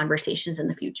actual conversations in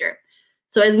the future.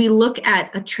 So as we look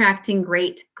at attracting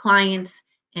great clients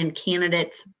and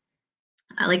candidates,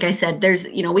 Like I said, there's,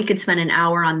 we could spend an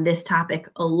hour on this topic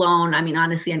alone. I mean,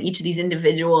 honestly, on each of these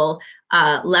individual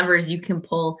levers you can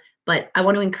pull, but I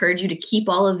want to encourage you to keep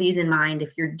all of these in mind.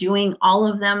 If you're doing all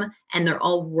of them and they're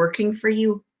all working for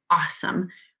you, awesome.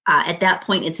 At that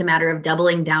point, it's a matter of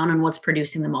doubling down on what's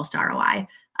producing the most ROI.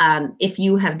 If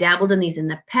you have dabbled in these in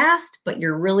the past, but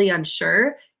you're really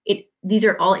unsure, these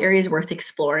are all areas worth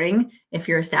exploring if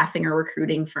you're a staffing or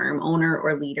recruiting firm owner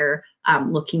or leader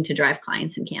looking to drive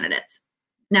clients and candidates.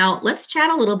 Now, let's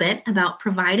chat a little bit about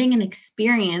providing an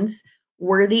experience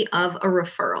worthy of a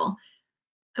referral.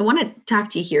 I want to talk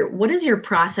to you here. What is your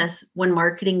process when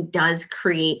marketing does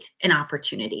create an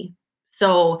opportunity?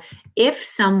 So if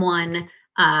someone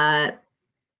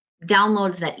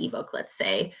downloads that ebook, let's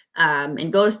say,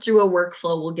 and goes through a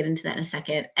workflow, we'll get into that in a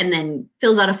second, and then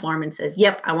fills out a form and says,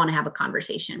 yep, I want to have a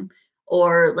conversation.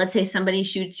 Or let's say somebody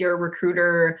shoots your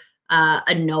recruiter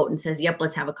a note and says, yep,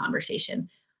 let's have a conversation.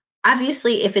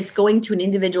 Obviously, if it's going to an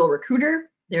individual recruiter,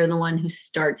 they're the one who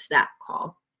starts that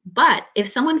call. But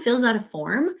if someone fills out a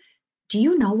form, do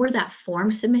you know where that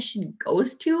form submission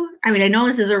goes to? I mean, I know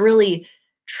this is a really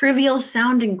trivial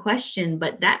sounding question,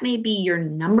 but that may be your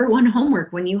number one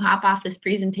homework when you hop off this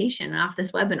presentation and off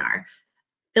this webinar.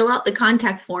 Fill out the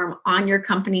contact form on your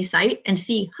company site and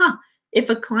see, if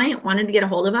a client wanted to get a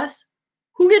hold of us,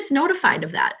 who gets notified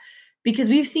of that? Because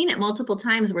we've seen it multiple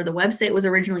times where the website was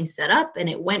originally set up and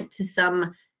it went to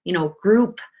some,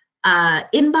 group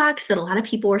inbox that a lot of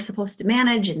people were supposed to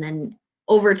manage. And then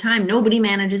over time, nobody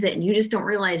manages it and you just don't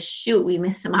realize, shoot, we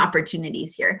missed some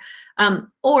opportunities here.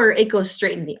 Or it goes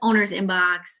straight into the owner's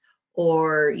inbox,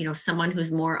 or, someone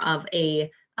who's more of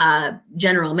a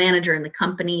general manager in the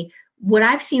company. What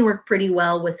I've seen work pretty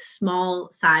well with small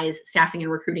size staffing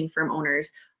and recruiting firm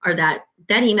owners are that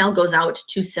email goes out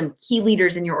to some key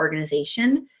leaders in your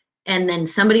organization, and then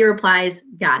somebody replies,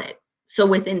 got it. So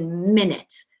within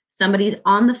minutes, somebody's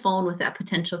on the phone with that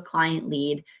potential client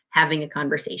lead having a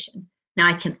conversation. Now,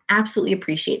 I can absolutely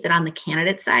appreciate that on the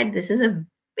candidate side, this is a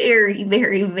very,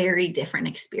 very, very different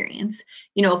experience.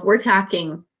 If we're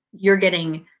talking, you're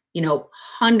getting,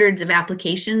 hundreds of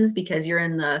applications because you're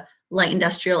in the light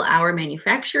industrial hour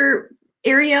manufacturer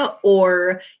area,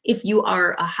 or if you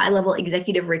are a high-level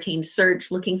executive retained search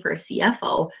looking for a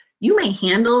CFO, you may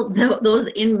handle those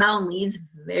inbound leads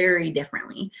very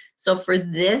differently. So for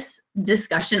this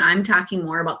discussion, I'm talking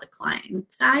more about the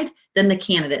client side than the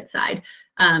candidate side.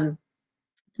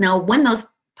 Now, when those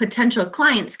potential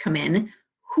clients come in,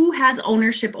 who has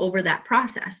ownership over that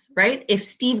process, right? If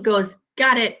Steve goes,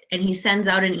 got it, and he sends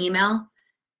out an email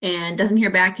and doesn't hear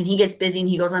back and he gets busy and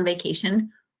he goes on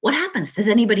vacation, what happens? Does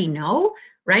anybody know,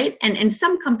 right? And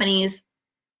some companies,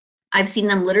 I've seen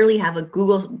them literally have a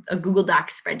Google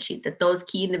Docs spreadsheet that those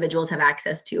key individuals have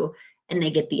access to, and they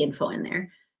get the info in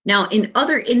there. Now, in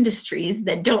other industries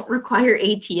that don't require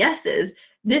ATSs,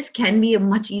 this can be a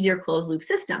much easier closed loop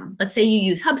system. Let's say you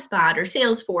use HubSpot or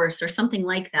Salesforce or something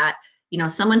like that.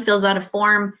 Someone fills out a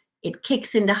form, it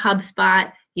kicks into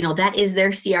HubSpot, that is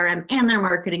their CRM and their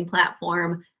marketing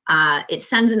platform. It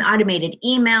sends an automated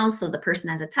email so the person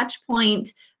has a touch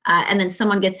point, and then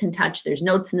someone gets in touch. There's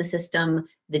notes in the system.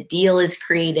 The deal is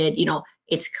created.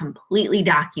 It's completely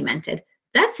documented.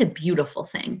 That's a beautiful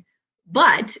thing.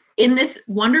 But in this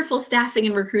wonderful staffing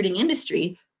and recruiting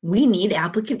industry, we need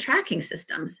applicant tracking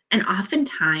systems. And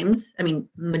oftentimes,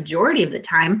 majority of the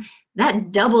time,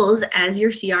 that doubles as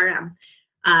your CRM.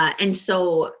 And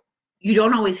so you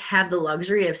don't always have the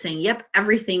luxury of saying, yep,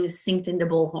 everything's synced into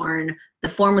Bullhorn, the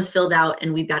form was filled out,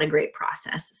 and we've got a great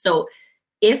process. So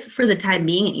if for the time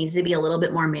being, it needs to be a little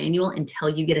bit more manual until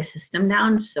you get a system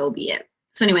down, so be it.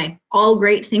 So anyway, all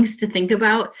great things to think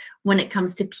about when it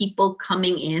comes to people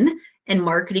coming in and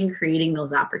marketing, creating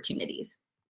those opportunities.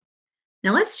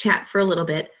 Now let's chat for a little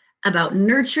bit about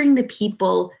nurturing the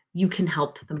people you can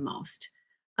help the most.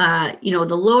 The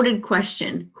loaded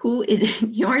question, who is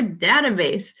in your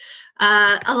database?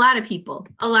 A lot of people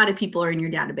are in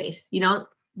your database.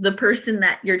 The person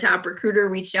that your top recruiter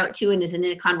reached out to and is in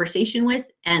a conversation with,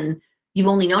 and you've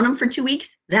only known them for 2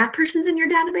 weeks, that person's in your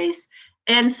database.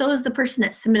 And so is the person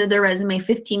that submitted their resume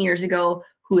 15 years ago,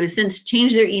 who has since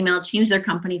changed their email, changed their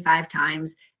company 5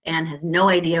 times, and has no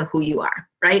idea who you are,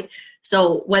 right?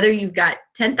 So whether you've got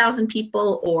 10,000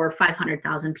 people or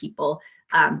 500,000 people,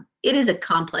 it is a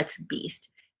complex beast.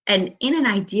 And in an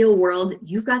ideal world,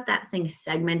 you've got that thing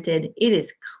segmented. It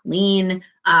is clean.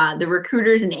 The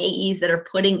recruiters and AEs that are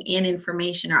putting in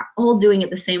information are all doing it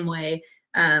the same way.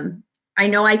 I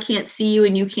know I can't see you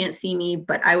and you can't see me,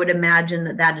 but I would imagine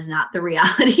that that is not the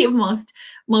reality of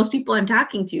most people I'm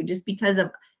talking to, just because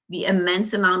of the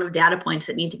immense amount of data points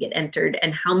that need to get entered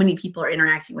and how many people are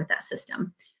interacting with that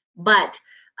system. But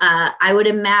I would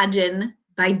imagine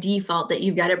by default that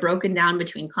you've got it broken down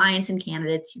between clients and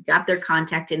candidates. You've got their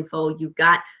contact info. You've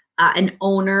got an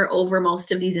owner over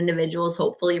most of these individuals,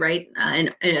 hopefully, right?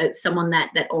 And someone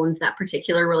that owns that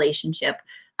particular relationship.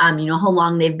 You know how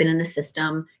long they've been in the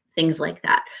system, things like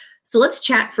that. So let's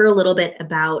chat for a little bit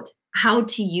about how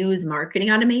to use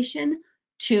marketing automation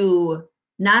to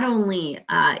not only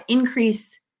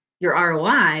increase your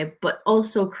ROI, but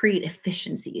also create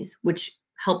efficiencies, which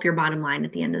help your bottom line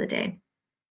at the end of the day.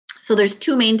 So there's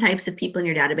two main types of people in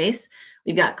your database.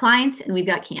 We've got clients and we've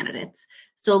got candidates.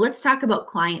 So let's talk about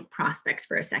client prospects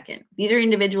for a second. These are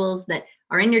individuals that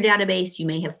are in your database. You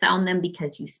may have found them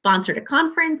because you sponsored a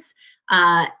conference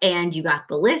and you got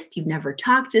the list. You've never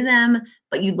talked to them,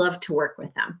 but you'd love to work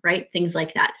with them, right? Things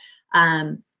like that.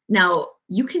 Now,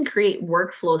 you can create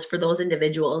workflows for those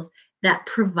individuals that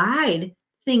provide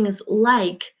things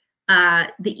like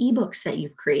the ebooks that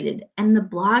you've created and the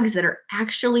blogs that are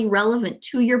actually relevant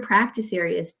to your practice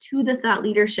areas, to the thought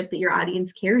leadership that your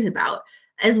audience cares about,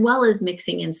 as well as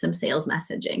mixing in some sales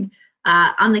messaging.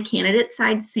 On the candidate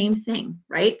side, same thing,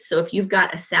 right? So if you've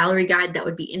got a salary guide that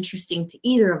would be interesting to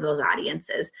either of those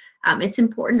audiences, it's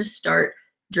important to start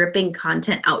dripping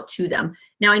content out to them.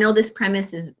 Now, I know this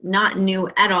premise is not new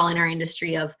at all in our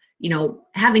industry of, you know,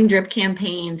 having drip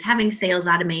campaigns, having sales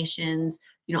automations,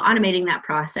 you know, automating that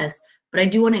process. But I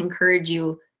do want to encourage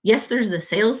you, yes, there's the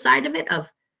sales side of it of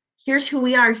here's who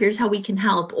we are, here's how we can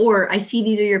help, or I see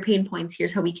these are your pain points,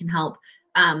 here's how we can help.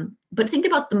 But think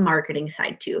about the marketing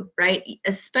side too, right?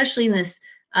 Especially in this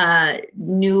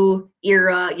new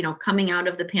era, you know, coming out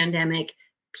of the pandemic,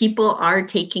 people are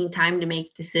taking time to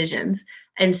make decisions.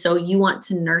 And so you want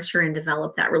to nurture and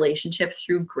develop that relationship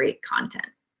through great content.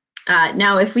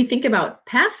 Now, if we think about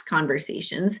past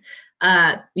conversations,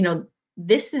 you know,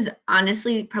 this is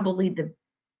honestly probably the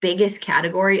biggest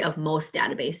category of most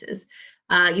databases.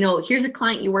 You know, here's a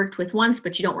client you worked with once,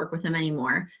 but you don't work with them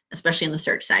anymore, especially on the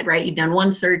search side, right? You've done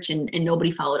one search and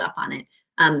nobody followed up on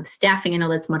it. Staffing, I know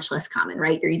that's much less common,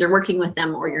 right? You're either working with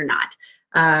them or you're not.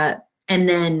 And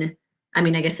then, I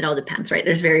mean, I guess it all depends, right?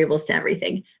 There's variables to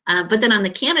everything. But then on the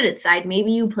candidate side,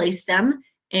 maybe you place them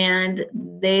and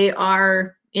they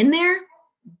are in there,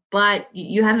 but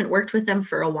you haven't worked with them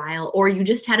for a while, or you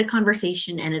just had a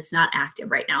conversation and it's not active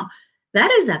right now.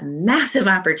 That is a massive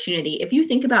opportunity. If you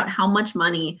think about how much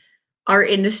money our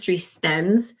industry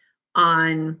spends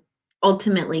on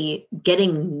ultimately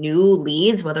getting new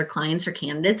leads, whether clients or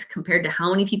candidates, compared to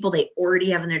how many people they already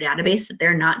have in their database that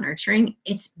they're not nurturing,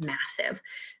 it's massive.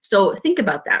 So think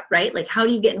about that, right? Like, how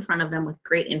do you get in front of them with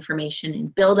great information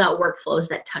and build out workflows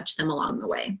that touch them along the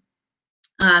way?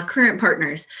 Current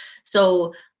partners.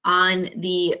 So on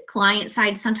the client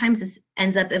side, sometimes this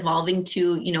ends up evolving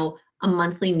to, you know, a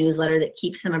monthly newsletter that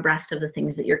keeps them abreast of the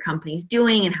things that your company's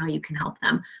doing and how you can help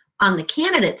them. On the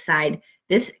candidate side,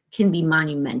 this can be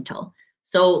monumental.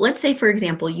 So let's say, for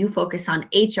example, you focus on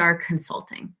HR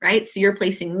consulting, right? So you're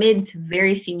placing mid to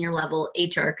very senior level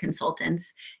HR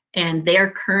consultants, and they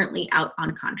are currently out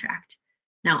on contract.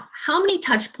 Now, how many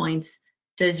touch points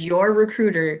does your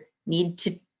recruiter need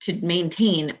to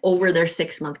maintain over their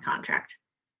 6-month contract?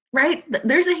 Right?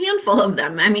 There's a handful of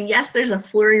them. I mean, yes, there's a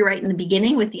flurry right in the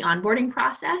beginning with the onboarding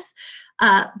process,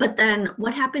 but then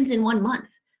what happens in 1 month?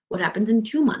 What happens in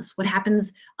 2 months? What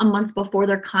happens a month before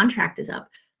their contract is up?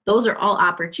 Those are all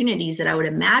opportunities that I would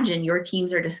imagine your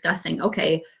teams are discussing.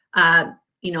 Okay,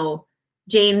 you know,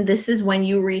 Jane, this is when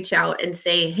you reach out and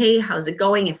say, hey, how's it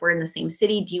going? If we're in the same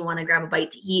city, do you want to grab a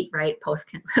bite to eat, right?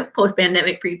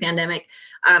 Post-pandemic, pre-pandemic,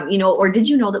 you know, or did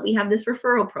you know that we have this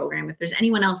referral program? If there's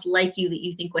anyone else like you that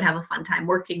you think would have a fun time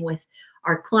working with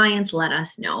our clients, let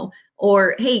us know.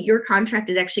 Or, hey, your contract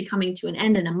is actually coming to an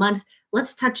end in a month.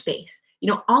 Let's touch base.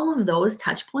 You know, all of those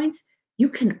touch points you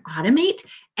can automate,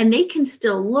 and they can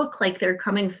still look like they're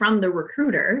coming from the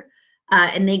recruiter.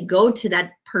 And they go to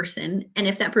that person. And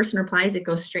if that person replies, it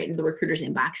goes straight into the recruiter's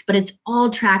inbox. But it's all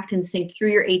tracked and synced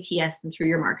through your ATS and through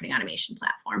your marketing automation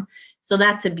platform. So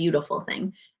that's a beautiful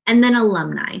thing. And then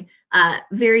alumni.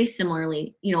 Very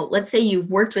similarly, you know, let's say you've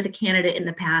worked with a candidate in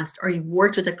the past or you've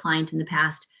worked with a client in the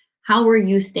past. How are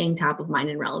you staying top of mind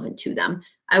and relevant to them?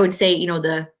 I would say, you know,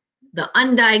 the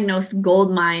undiagnosed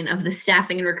gold mine of the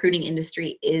staffing and recruiting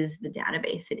industry is the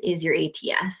database. It is your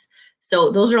ATS.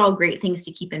 So those are all great things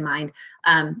to keep in mind.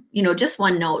 You know, just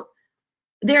one note,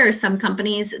 there are some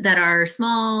companies that are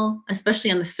small, especially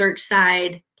on the search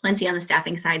side, plenty on the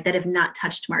staffing side, that have not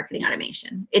touched marketing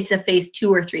automation. It's a phase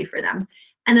 2 or 3 for them.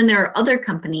 And then there are other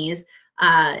companies,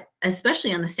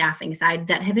 especially on the staffing side,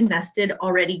 that have invested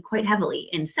already quite heavily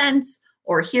in Sense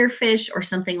or Herefish or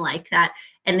something like that.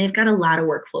 And they've got a lot of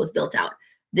workflows built out.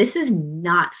 this is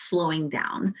not slowing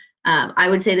down. I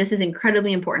would say this is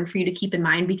incredibly important for you to keep in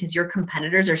mind because your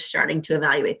competitors are starting to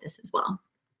evaluate this as well.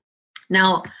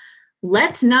 Now,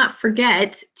 let's not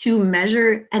forget to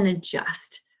measure and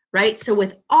adjust, right? So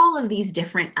with all of these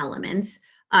different elements,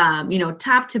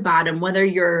 top to bottom, whether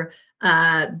you're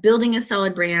building a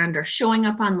solid brand or showing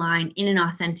up online in an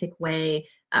authentic way,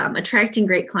 attracting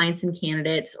great clients and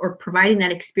candidates, or providing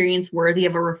that experience worthy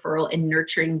of a referral and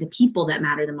nurturing the people that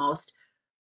matter the most.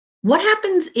 What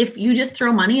happens if you just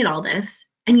throw money at all this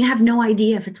and you have no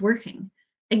idea if it's working?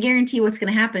 I guarantee what's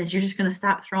going to happen is you're just going to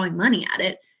stop throwing money at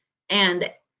it and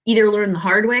either learn the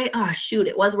hard way, oh shoot,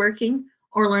 it was working,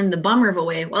 or learn the bummer of a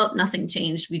way, well, nothing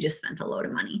changed, we just spent a load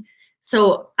of money.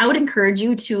 So I would encourage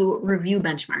you to review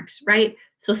benchmarks, right?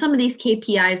 So some of these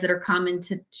KPIs that are common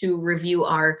to review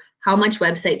are how much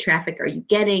website traffic are you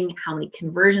getting? How many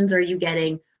conversions are you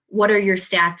getting? What are your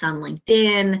stats on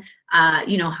LinkedIn?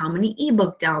 How many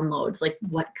ebook downloads? Like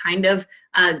what kind of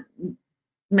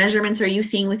measurements are you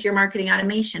seeing with your marketing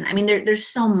automation? I mean, there's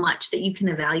so much that you can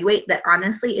evaluate that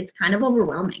honestly, it's kind of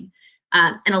overwhelming.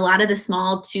 And a lot of the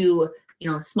small to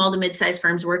mid-sized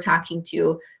firms we're talking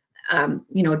to,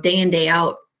 day in, day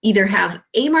out, either have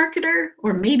a marketer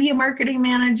or maybe a marketing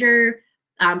manager,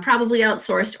 probably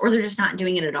outsourced, or they're just not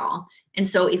doing it at all. And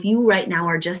so if you right now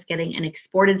are just getting an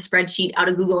exported spreadsheet out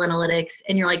of Google Analytics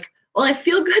and you're like, well, I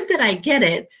feel good that I get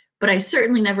it, but I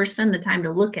certainly never spend the time to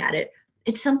look at it.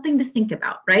 It's something to think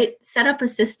about, right? Set up a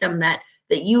system that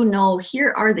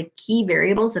here are the key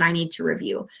variables that I need to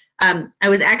review. I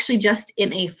was actually just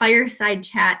in a fireside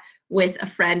chat with a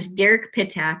friend, Derek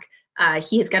Pitak.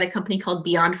 He has got a company called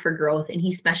Beyond for Growth, and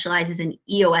he specializes in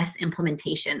EOS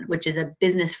implementation, which is a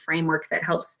business framework that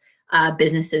helps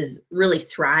businesses really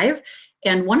thrive.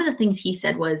 And one of the things he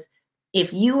said was,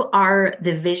 if you are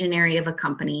the visionary of a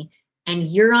company and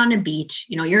you're on a beach,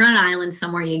 you're on an island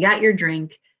somewhere, you got your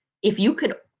drink, if you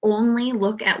could only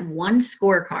look at one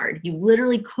scorecard, you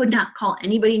literally could not call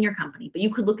anybody in your company, but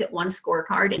you could look at one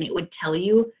scorecard and it would tell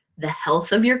you the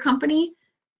health of your company,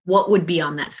 what would be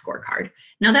on that scorecard.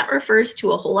 Now that refers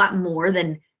to a whole lot more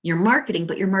than your marketing,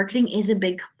 but your marketing is a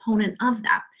big component of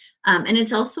that. And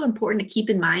it's also important to keep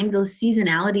in mind those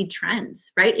seasonality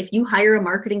trends, right? If you hire a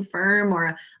marketing firm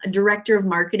or a director of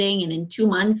marketing and in 2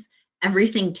 months,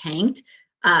 everything tanked,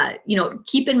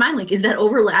 keep in mind, like, is that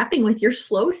overlapping with your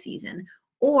slow season?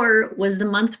 Or was the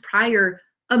month prior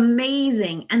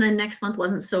amazing and the next month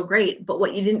wasn't so great? But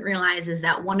what you didn't realize is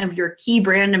that one of your key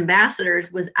brand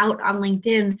ambassadors was out on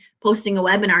LinkedIn posting a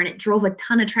webinar and it drove a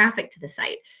ton of traffic to the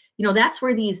site. That's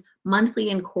where these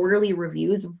monthly and quarterly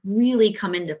reviews really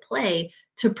come into play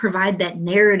to provide that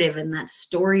narrative and that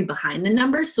story behind the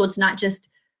numbers. So it's not just,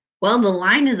 well, the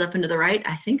line is up and to the right,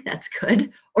 I think that's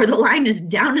good, or the line is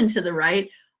down and to the right,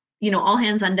 all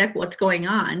hands on deck, what's going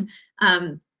on?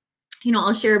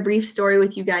 I'll share a brief story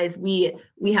with you guys. We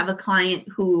have a client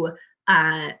who,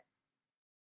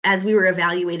 as we were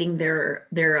evaluating their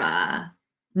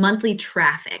monthly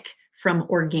traffic from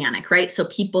organic, right? So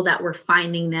people that were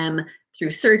finding them through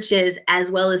searches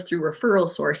as well as through referral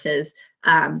sources.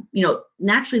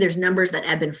 Naturally there's numbers that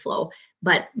ebb and flow,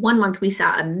 but 1 month we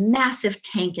saw a massive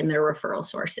tank in their referral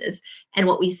sources. And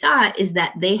what we saw is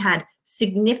that they had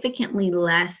significantly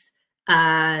less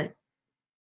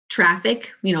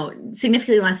traffic,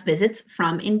 significantly less visits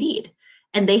from Indeed.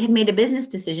 And they had made a business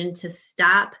decision to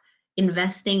stop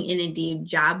investing in Indeed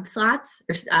job slots,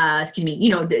 or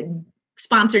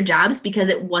sponsored jobs, because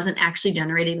it wasn't actually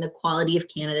generating the quality of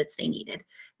candidates they needed.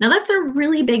 Now that's a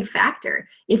really big factor.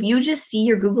 If you just see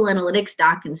your Google Analytics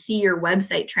doc and see your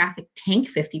website traffic tank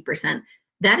 50%,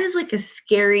 that is like a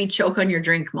scary choke on your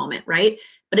drink moment, right?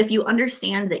 But if you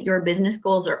understand that your business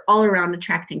goals are all around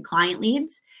attracting client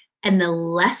leads, and the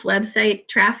less website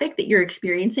traffic that you're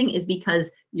experiencing is because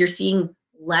you're seeing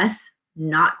less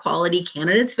not quality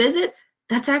candidates visit,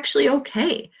 that's actually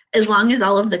okay, as long as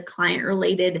all of the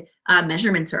client-related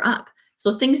measurements are up.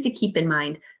 So things to keep in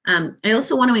mind. I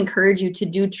also want to encourage you to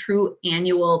do true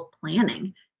annual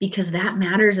planning, because that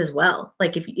matters as well.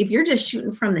 Like if you're just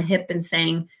shooting from the hip and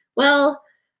saying, well,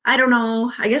 I don't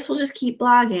know, I guess we'll just keep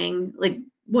blogging, like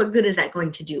what good is that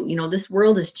going to do? This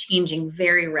world is changing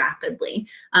very rapidly,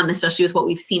 especially with what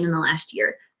we've seen in the last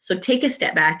year. So take a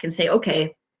step back and say,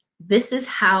 okay, this is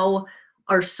how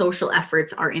our social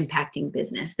efforts are impacting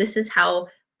business. This is how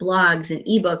blogs and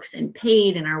ebooks and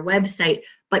paid and our website,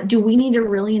 but do we need to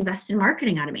really invest in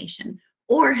marketing automation?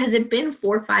 Or has it been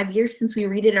 4 or 5 years since we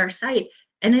redid our site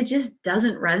and it just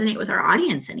doesn't resonate with our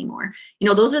audience anymore?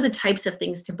 Those are the types of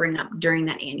things to bring up during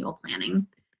that annual planning.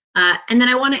 And then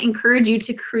I want to encourage you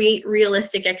to create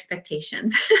realistic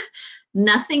expectations.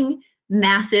 Nothing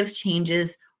massive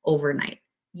changes overnight.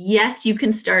 Yes, you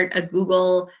can start a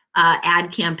Google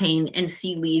ad campaign and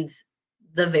see leads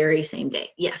the very same day.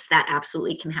 Yes, that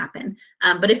absolutely can happen.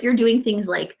 But if you're doing things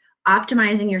like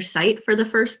optimizing your site for the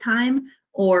first time,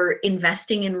 or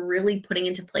investing in really putting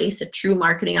into place a true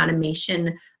marketing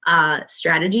automation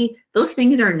strategy, those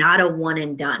things are not a one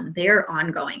and done. They are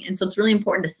ongoing. And so it's really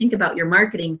important to think about your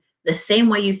marketing the same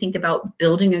way you think about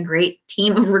building a great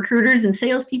team of recruiters and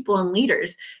salespeople and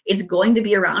leaders. It's going to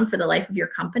be around for the life of your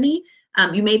company.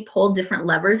 You may pull different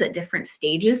levers at different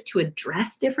stages to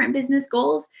address different business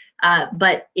goals.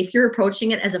 But if you're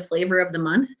approaching it as a flavor of the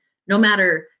month, no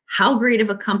matter how great of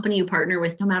a company you partner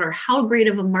with, no matter how great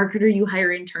of a marketer you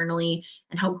hire internally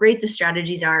and how great the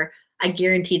strategies are, I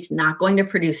guarantee it's not going to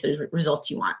produce the results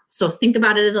you want. So think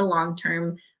about it as a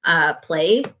long-term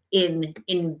play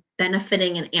in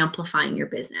benefiting and amplifying your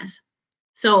business.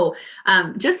 So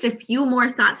just a few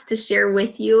more thoughts to share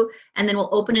with you, and then we'll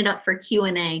open it up for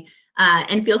Q&A.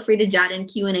 And feel free to jot in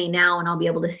Q&A now, and I'll be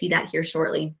able to see that here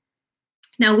shortly.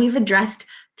 Now, we've addressed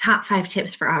top 5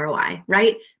 tips for ROI,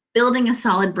 right? Building a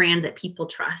solid brand that people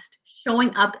trust,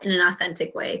 showing up in an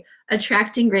authentic way,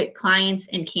 attracting great clients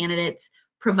and candidates,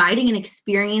 providing an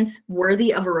experience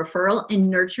worthy of a referral, and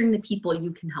nurturing the people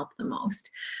you can help the most.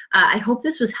 I hope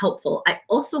this was helpful. I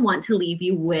also want to leave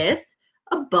you with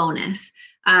a bonus.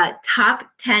 Top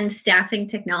 10 staffing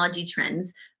technology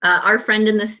trends. Our friend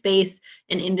in the space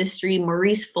and industry,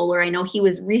 Maurice Fuller, I know he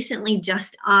was recently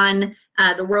just on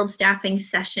the World Staffing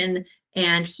Session,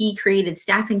 and he created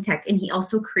Staffing Tech, and he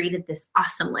also created this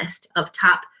awesome list of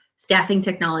top staffing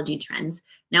technology trends.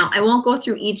 Now, I won't go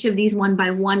through each of these one by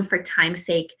one for time's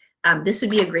sake. This would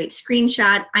be a great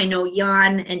screenshot. I know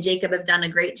Jan and Jacob have done a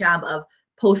great job of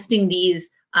posting these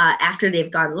after they've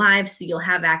gone live, so you'll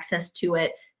have access to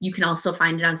it. You can also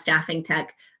find it on Staffing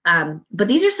Tech. But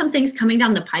these are some things coming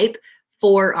down the pipe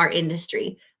for our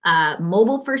industry.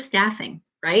 Mobile first staffing,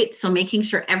 right? So making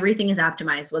sure everything is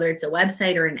optimized, whether it's a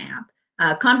website or an app.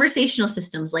 Conversational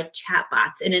systems like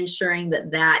chatbots, and ensuring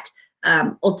that that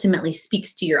ultimately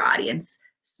speaks to your audience.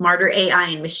 Smarter AI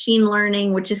and machine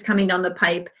learning, which is coming down the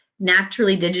pipe.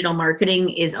 Naturally, digital marketing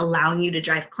is allowing you to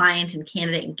drive client and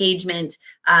candidate engagement.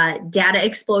 Data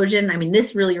explosion. I mean,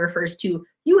 this really refers to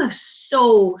you have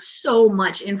so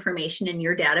much information in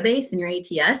your database, in your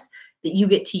ATS, that you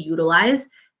get to utilize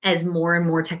as more and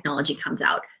more technology comes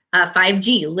out.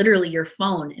 5G, literally your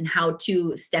phone, and how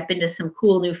to step into some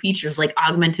cool new features like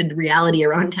augmented reality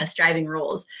around test driving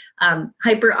roles.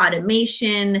 Hyper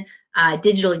automation,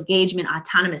 digital engagement,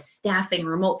 autonomous staffing,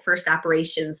 remote first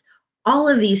operations. All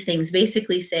of these things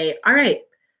basically say, all right,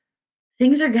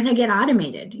 things are going to get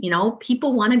automated. You know,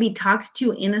 people want to be talked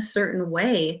to in a certain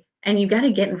way, and you got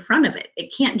to get in front of it.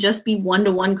 It can't just be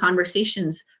one-to-one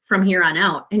conversations from here on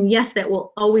out. And yes, that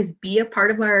will always be a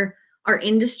part of our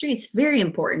industry. It's very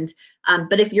important.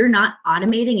 But if you're not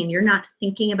automating and you're not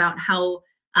thinking about how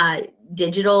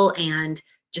digital and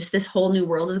just this whole new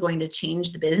world is going to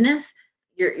change the business,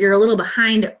 you're a little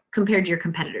behind compared to your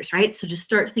competitors, right? So just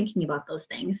start thinking about those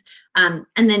things. And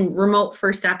then remote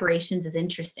first operations is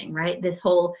interesting, right? This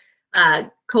whole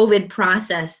COVID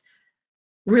process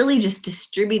really just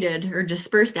distributed or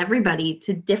dispersed everybody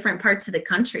to different parts of the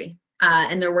country.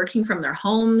 And they're working from their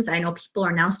homes. I know people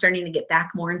are now starting to get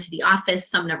back more into the office.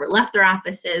 Some never left their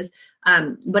offices.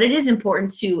 But it is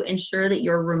important to ensure that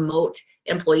your remote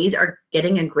employees are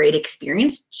getting a great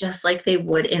experience, just like they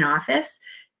would in office.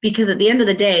 Because at the end of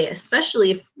the day,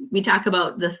 especially if we talk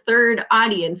about the third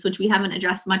audience, which we haven't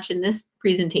addressed much in this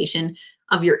presentation,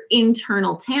 of your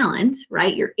internal talent,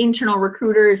 right? Your internal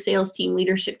recruiters, sales team,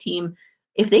 leadership team,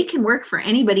 if they can work for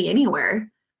anybody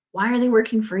anywhere, why are they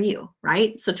working for you,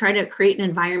 right? So try to create an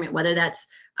environment, whether that's,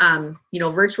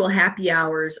 virtual happy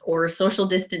hours or social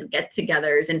distant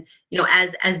get-togethers. And,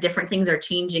 as different things are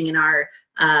changing in our,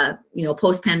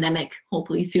 post-pandemic,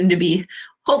 hopefully soon to be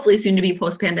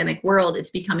post-pandemic world, it's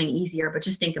becoming easier, but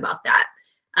just think about that.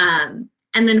 And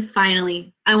then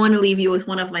finally, I want to leave you with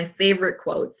one of my favorite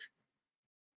quotes.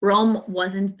 Rome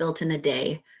wasn't built in a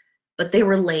day, but they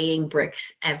were laying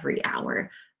bricks every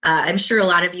hour. I'm sure a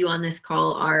lot of you on this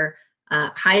call are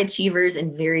high achievers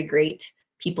and very great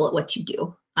people at what you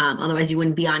do. Otherwise, you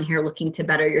wouldn't be on here looking to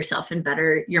better yourself and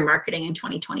better your marketing in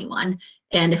 2021.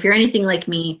 And if you're anything like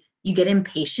me, you get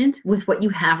impatient with what you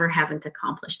have or haven't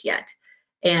accomplished yet.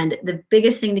 And the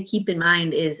biggest thing to keep in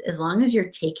mind is, as long as you're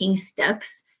taking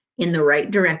steps in the right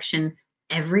direction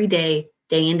every day,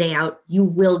 day in, day out, you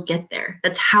will get there.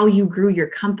 That's how you grew your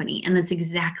company. And that's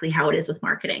exactly how it is with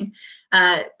marketing.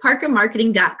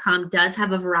 ParkerMarketing.com does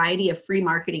have a variety of free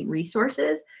marketing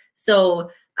resources.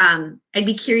 So I'd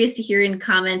be curious to hear in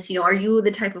comments, are you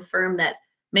the type of firm that,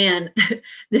 man,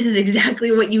 this is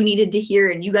exactly what you needed to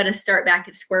hear and you got to start back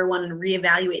at square one and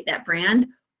reevaluate that brand?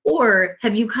 Or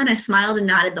have you kind of smiled and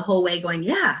nodded the whole way going,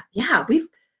 yeah, we've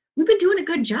been doing a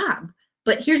good job,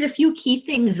 but here's a few key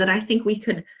things that I think we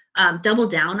could double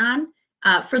down on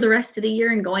for the rest of the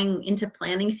year and going into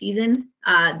planning season,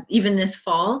 even this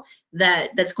fall,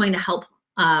 that's going to help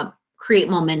create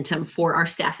momentum for our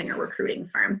staffing or recruiting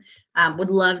firm. Would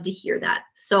love to hear that.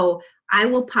 So I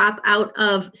will pop out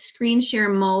of screen share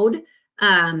mode,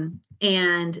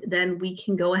 and then we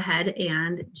can go ahead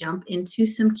and jump into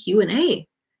some Q&A.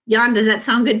 Jan, does that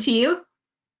sound good to you?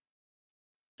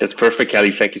 That's perfect,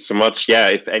 Kelly. Thank you so much. Yeah,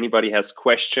 if anybody has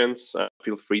questions,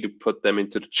 feel free to put them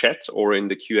into the chat or in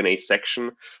the Q&A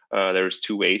section. There's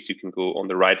two ways. You can go on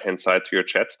the right-hand side to your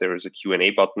chat. There is a Q&A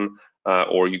button,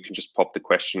 or you can just pop the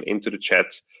question into the chat.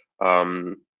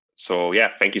 So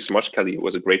yeah, thank you so much, Kelly. It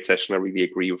was a great session. I really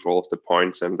agree with all of the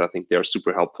points, and I think they are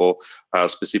super helpful,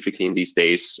 specifically in these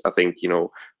days. I think,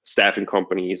 staffing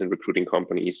companies and recruiting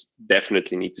companies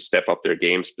definitely need to step up their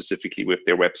game, specifically with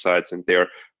their websites and their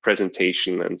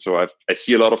presentation. And so I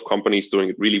see a lot of companies doing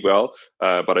it really well,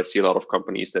 but I see a lot of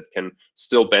companies that can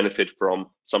still benefit from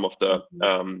some of the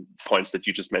points that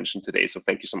you just mentioned today. So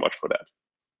thank you so much for that.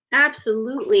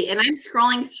 Absolutely. And I'm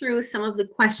scrolling through some of the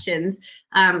questions.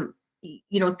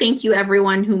 Thank you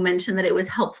everyone who mentioned that it was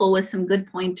helpful with some good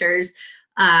pointers.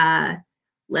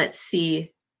 Let's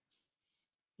see.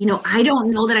 I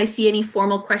don't know that I see any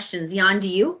formal questions. Jan, do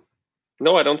you?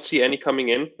 No, I don't see any coming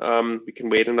in. We can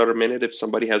wait another minute. If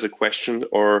somebody has a question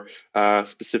or a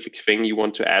specific thing you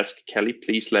want to ask Kelly,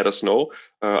 please let us know.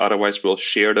 Otherwise, we'll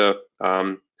share the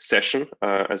session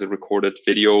as a recorded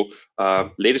video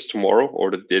latest tomorrow or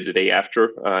the day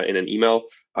after in an email.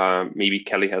 Maybe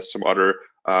Kelly has some other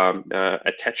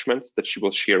attachments that she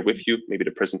will share with you, maybe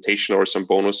the presentation or some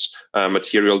bonus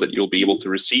material that you'll be able to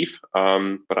receive.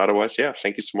 But otherwise, yeah,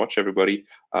 thank you so much, everybody,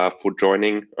 for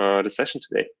joining the session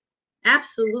today.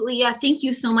 Absolutely. Yeah. Thank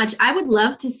you so much. I would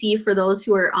love to see, for those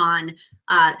who are on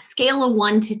scale of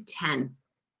 1 to 10,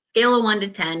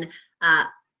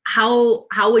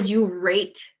 how would you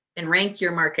rate and rank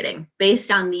your marketing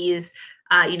based on these,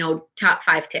 top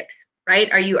 5 tips,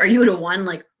 right? Are you at a 1,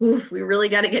 like, oof, we really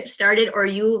got to get started? Or are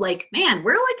you like, man,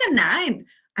 we're like a 9.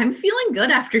 I'm feeling good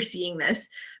after seeing this.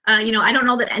 I don't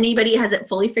know that anybody has it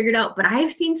fully figured out, but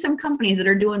I've seen some companies that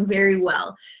are doing very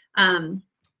well.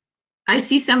 I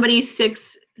see somebody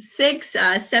 6,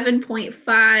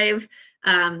 7.5.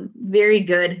 Very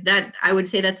good. That, I would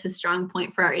say, that's a strong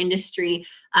point for our industry.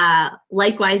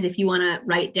 Likewise, if you want to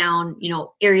write down,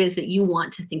 areas that you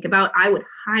want to think about, I would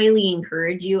highly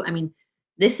encourage you. I mean,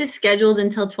 this is scheduled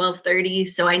until 12:30,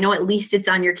 so I know at least it's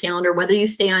on your calendar. Whether you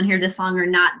stay on here this long or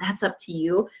not, that's up to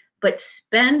you. But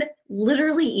spend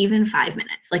literally even 5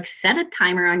 minutes. Like, set a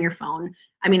timer on your phone.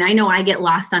 I mean, I know I get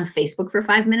lost on Facebook for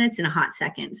 5 minutes in a hot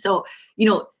second. So,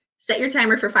 set your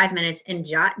timer for 5 minutes and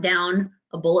jot down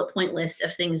a bullet point list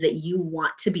of things that you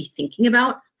want to be thinking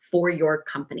about for your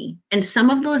company. And some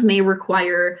of those may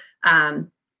require,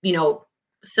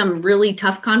 some really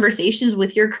tough conversations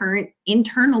with your current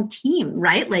internal team,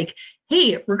 right? Like,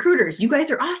 hey, recruiters, you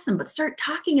guys are awesome, but start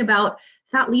talking about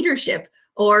thought leadership.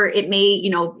 Or it may,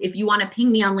 if you want to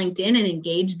ping me on LinkedIn and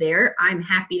engage there, I'm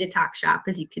happy to talk shop.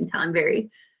 As you can tell, I'm very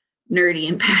nerdy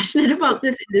and passionate about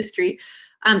this industry.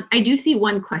 I do see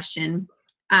one question.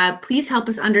 Please help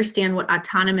us understand what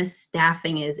autonomous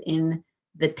staffing is in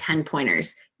the 10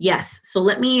 pointers. Yes. So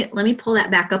let me pull that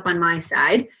back up on my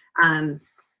side.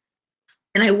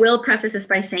 And I will preface this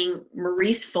by saying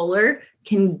Maurice Fuller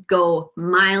can go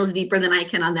miles deeper than I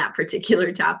can on that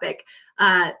particular topic.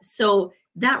 So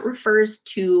that refers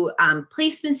to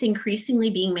placements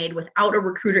increasingly being made without a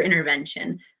recruiter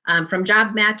intervention. From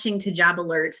job matching to job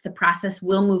alerts, the process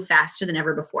will move faster than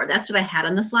ever before. That's what I had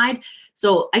on the slide.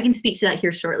 So I can speak to that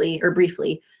here shortly or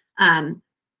briefly.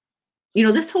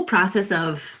 This whole process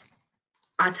of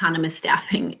autonomous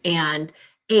staffing and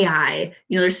AI,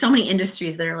 there's so many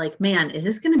industries that are like, man, is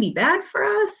this going to be bad for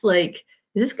us? Like,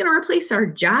 is this going to replace our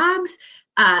jobs?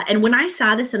 And when I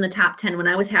saw this in the top 10, when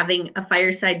I was having a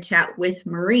fireside chat with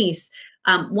Maurice,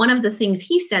 one of the things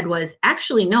he said was,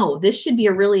 actually, no, this should be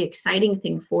a really exciting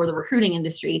thing for the recruiting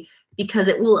industry because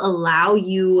it will allow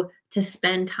you to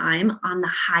spend time on the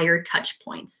higher touch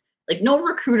points. Like, no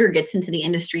recruiter gets into the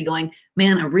industry going,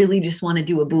 man, I really just want to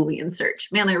do a Boolean search.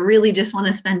 Man, I really just want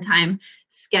to spend time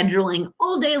scheduling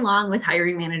all day long with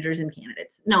hiring managers and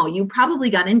candidates. No, you probably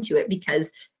got into it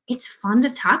because it's fun to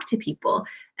talk to people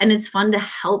and it's fun to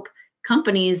help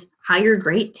companies hire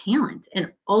great talent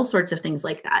and all sorts of things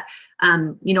like that.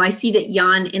 I see that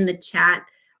Jan in the chat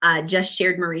just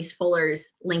shared Maurice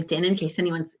Fuller's LinkedIn in case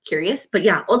anyone's curious. But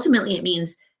yeah, ultimately it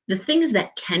means the things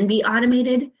that can be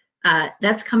automated,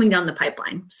 that's coming down the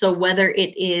pipeline. So whether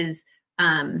it is,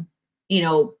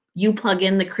 you plug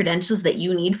in the credentials that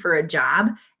you need for a job,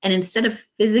 and instead of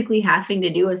physically having to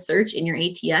do a search in your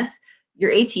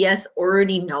ATS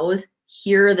already knows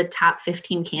here are the top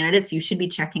 15 candidates you should be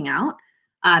checking out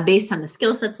based on the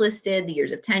skill sets listed, the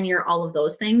years of tenure, all of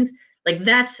those things. Like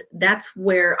that's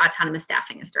where autonomous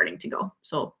staffing is starting to go.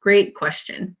 So great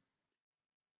question.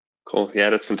 Cool. Yeah,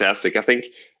 that's fantastic. I think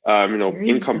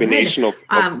in combination of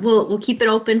we'll keep it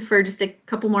open for just a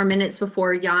couple more minutes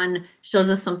before Jan shows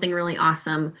us something really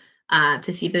awesome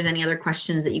to see if there's any other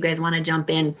questions that you guys want to jump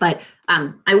in. But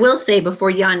I will say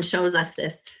before Jan shows us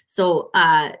this, so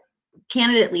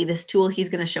Candidately, this tool he's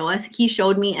going to show us, he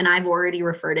showed me, and I've already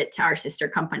referred it to our sister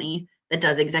company that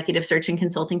does executive search and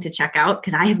consulting to check out,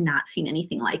 because I have not seen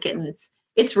anything like it, and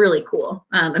it's really cool.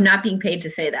 I'm not being paid to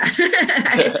say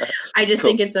that. I just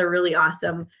think it's a really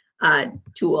awesome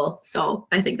tool. So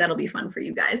I think that'll be fun for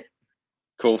you guys.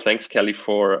 Cool. Thanks, Kelly,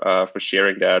 for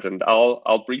sharing that. And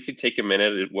I'll briefly take a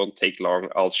minute. It won't take long.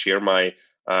 I'll share my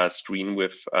screen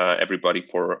with everybody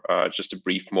for just a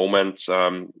brief moment.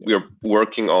 We are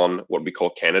working on what we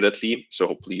call Candidately. So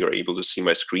hopefully you're able to see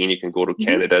my screen. You can go to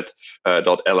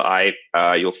candidate.li.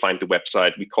 You'll find the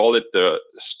website. We call it the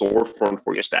storefront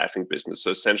for your staffing business. So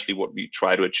essentially what we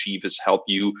try to achieve is help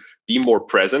you be more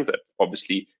present,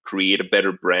 obviously create a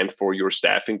better brand for your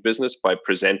staffing business by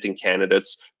presenting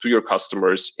candidates to your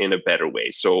customers in a better way.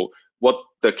 So what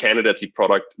the Candidately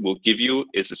product will give you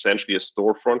is essentially a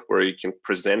storefront where you can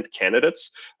present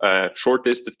candidates,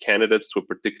 shortlisted candidates to a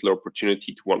particular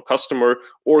opportunity to one customer,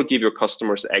 or give your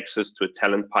customers access to a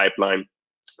talent pipeline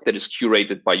that is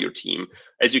curated by your team.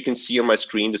 As you can see on my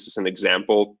screen, this is an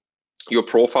example. Your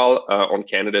profile on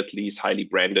Candidately is highly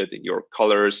branded in your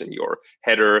colors and your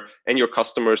header, and your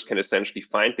customers can essentially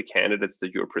find the candidates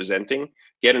that you're presenting,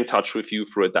 get in touch with you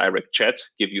through a direct chat,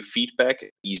 give you feedback,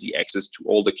 easy access to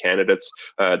all the candidates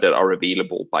that are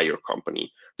available by your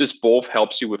company. This both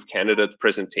helps you with candidate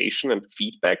presentation and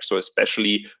feedback, so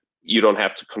especially you don't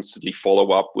have to constantly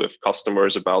follow up with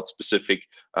customers about specific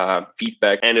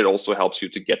feedback, and it also helps you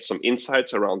to get some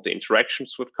insights around the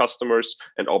interactions with customers,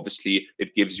 and obviously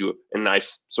it gives you a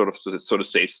nice sort of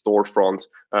say storefront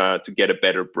to get a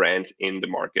better brand in the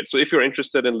market. So if you're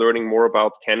interested in learning more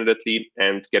about Candidately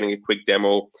and getting a quick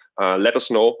demo, let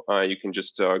us know. You can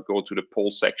just go to the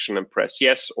poll section and press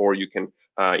yes, or you can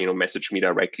message me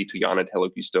directly to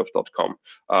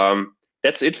jan@hellogustav.com.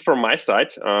 That's it from my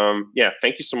side. Yeah,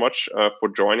 thank you so much for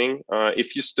joining.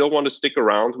 If you still want to stick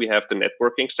around, we have the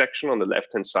networking section on the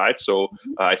left-hand side. So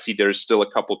I see there's still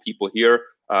a couple people here.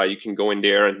 You can go in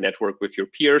there and network with your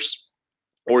peers.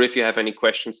 Or if you have any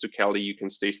questions to Kelly, you can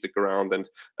stick around and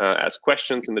ask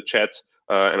questions in the chat.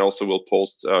 And also we'll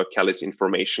post Kelly's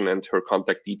information and her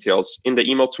contact details in the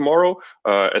email tomorrow,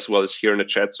 as well as here in the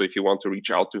chat. So if you want to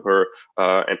reach out to her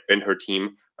and her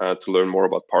team to learn more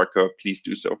about Parka, please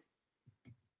do so.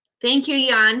 Thank you,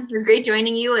 Jan. It was great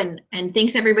joining you, and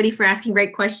thanks everybody for asking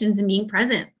great questions and being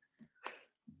present.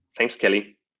 Thanks,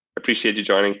 Kelly. Appreciate you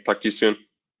joining. Talk to you soon.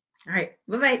 All right.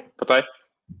 Bye-bye. Bye-bye.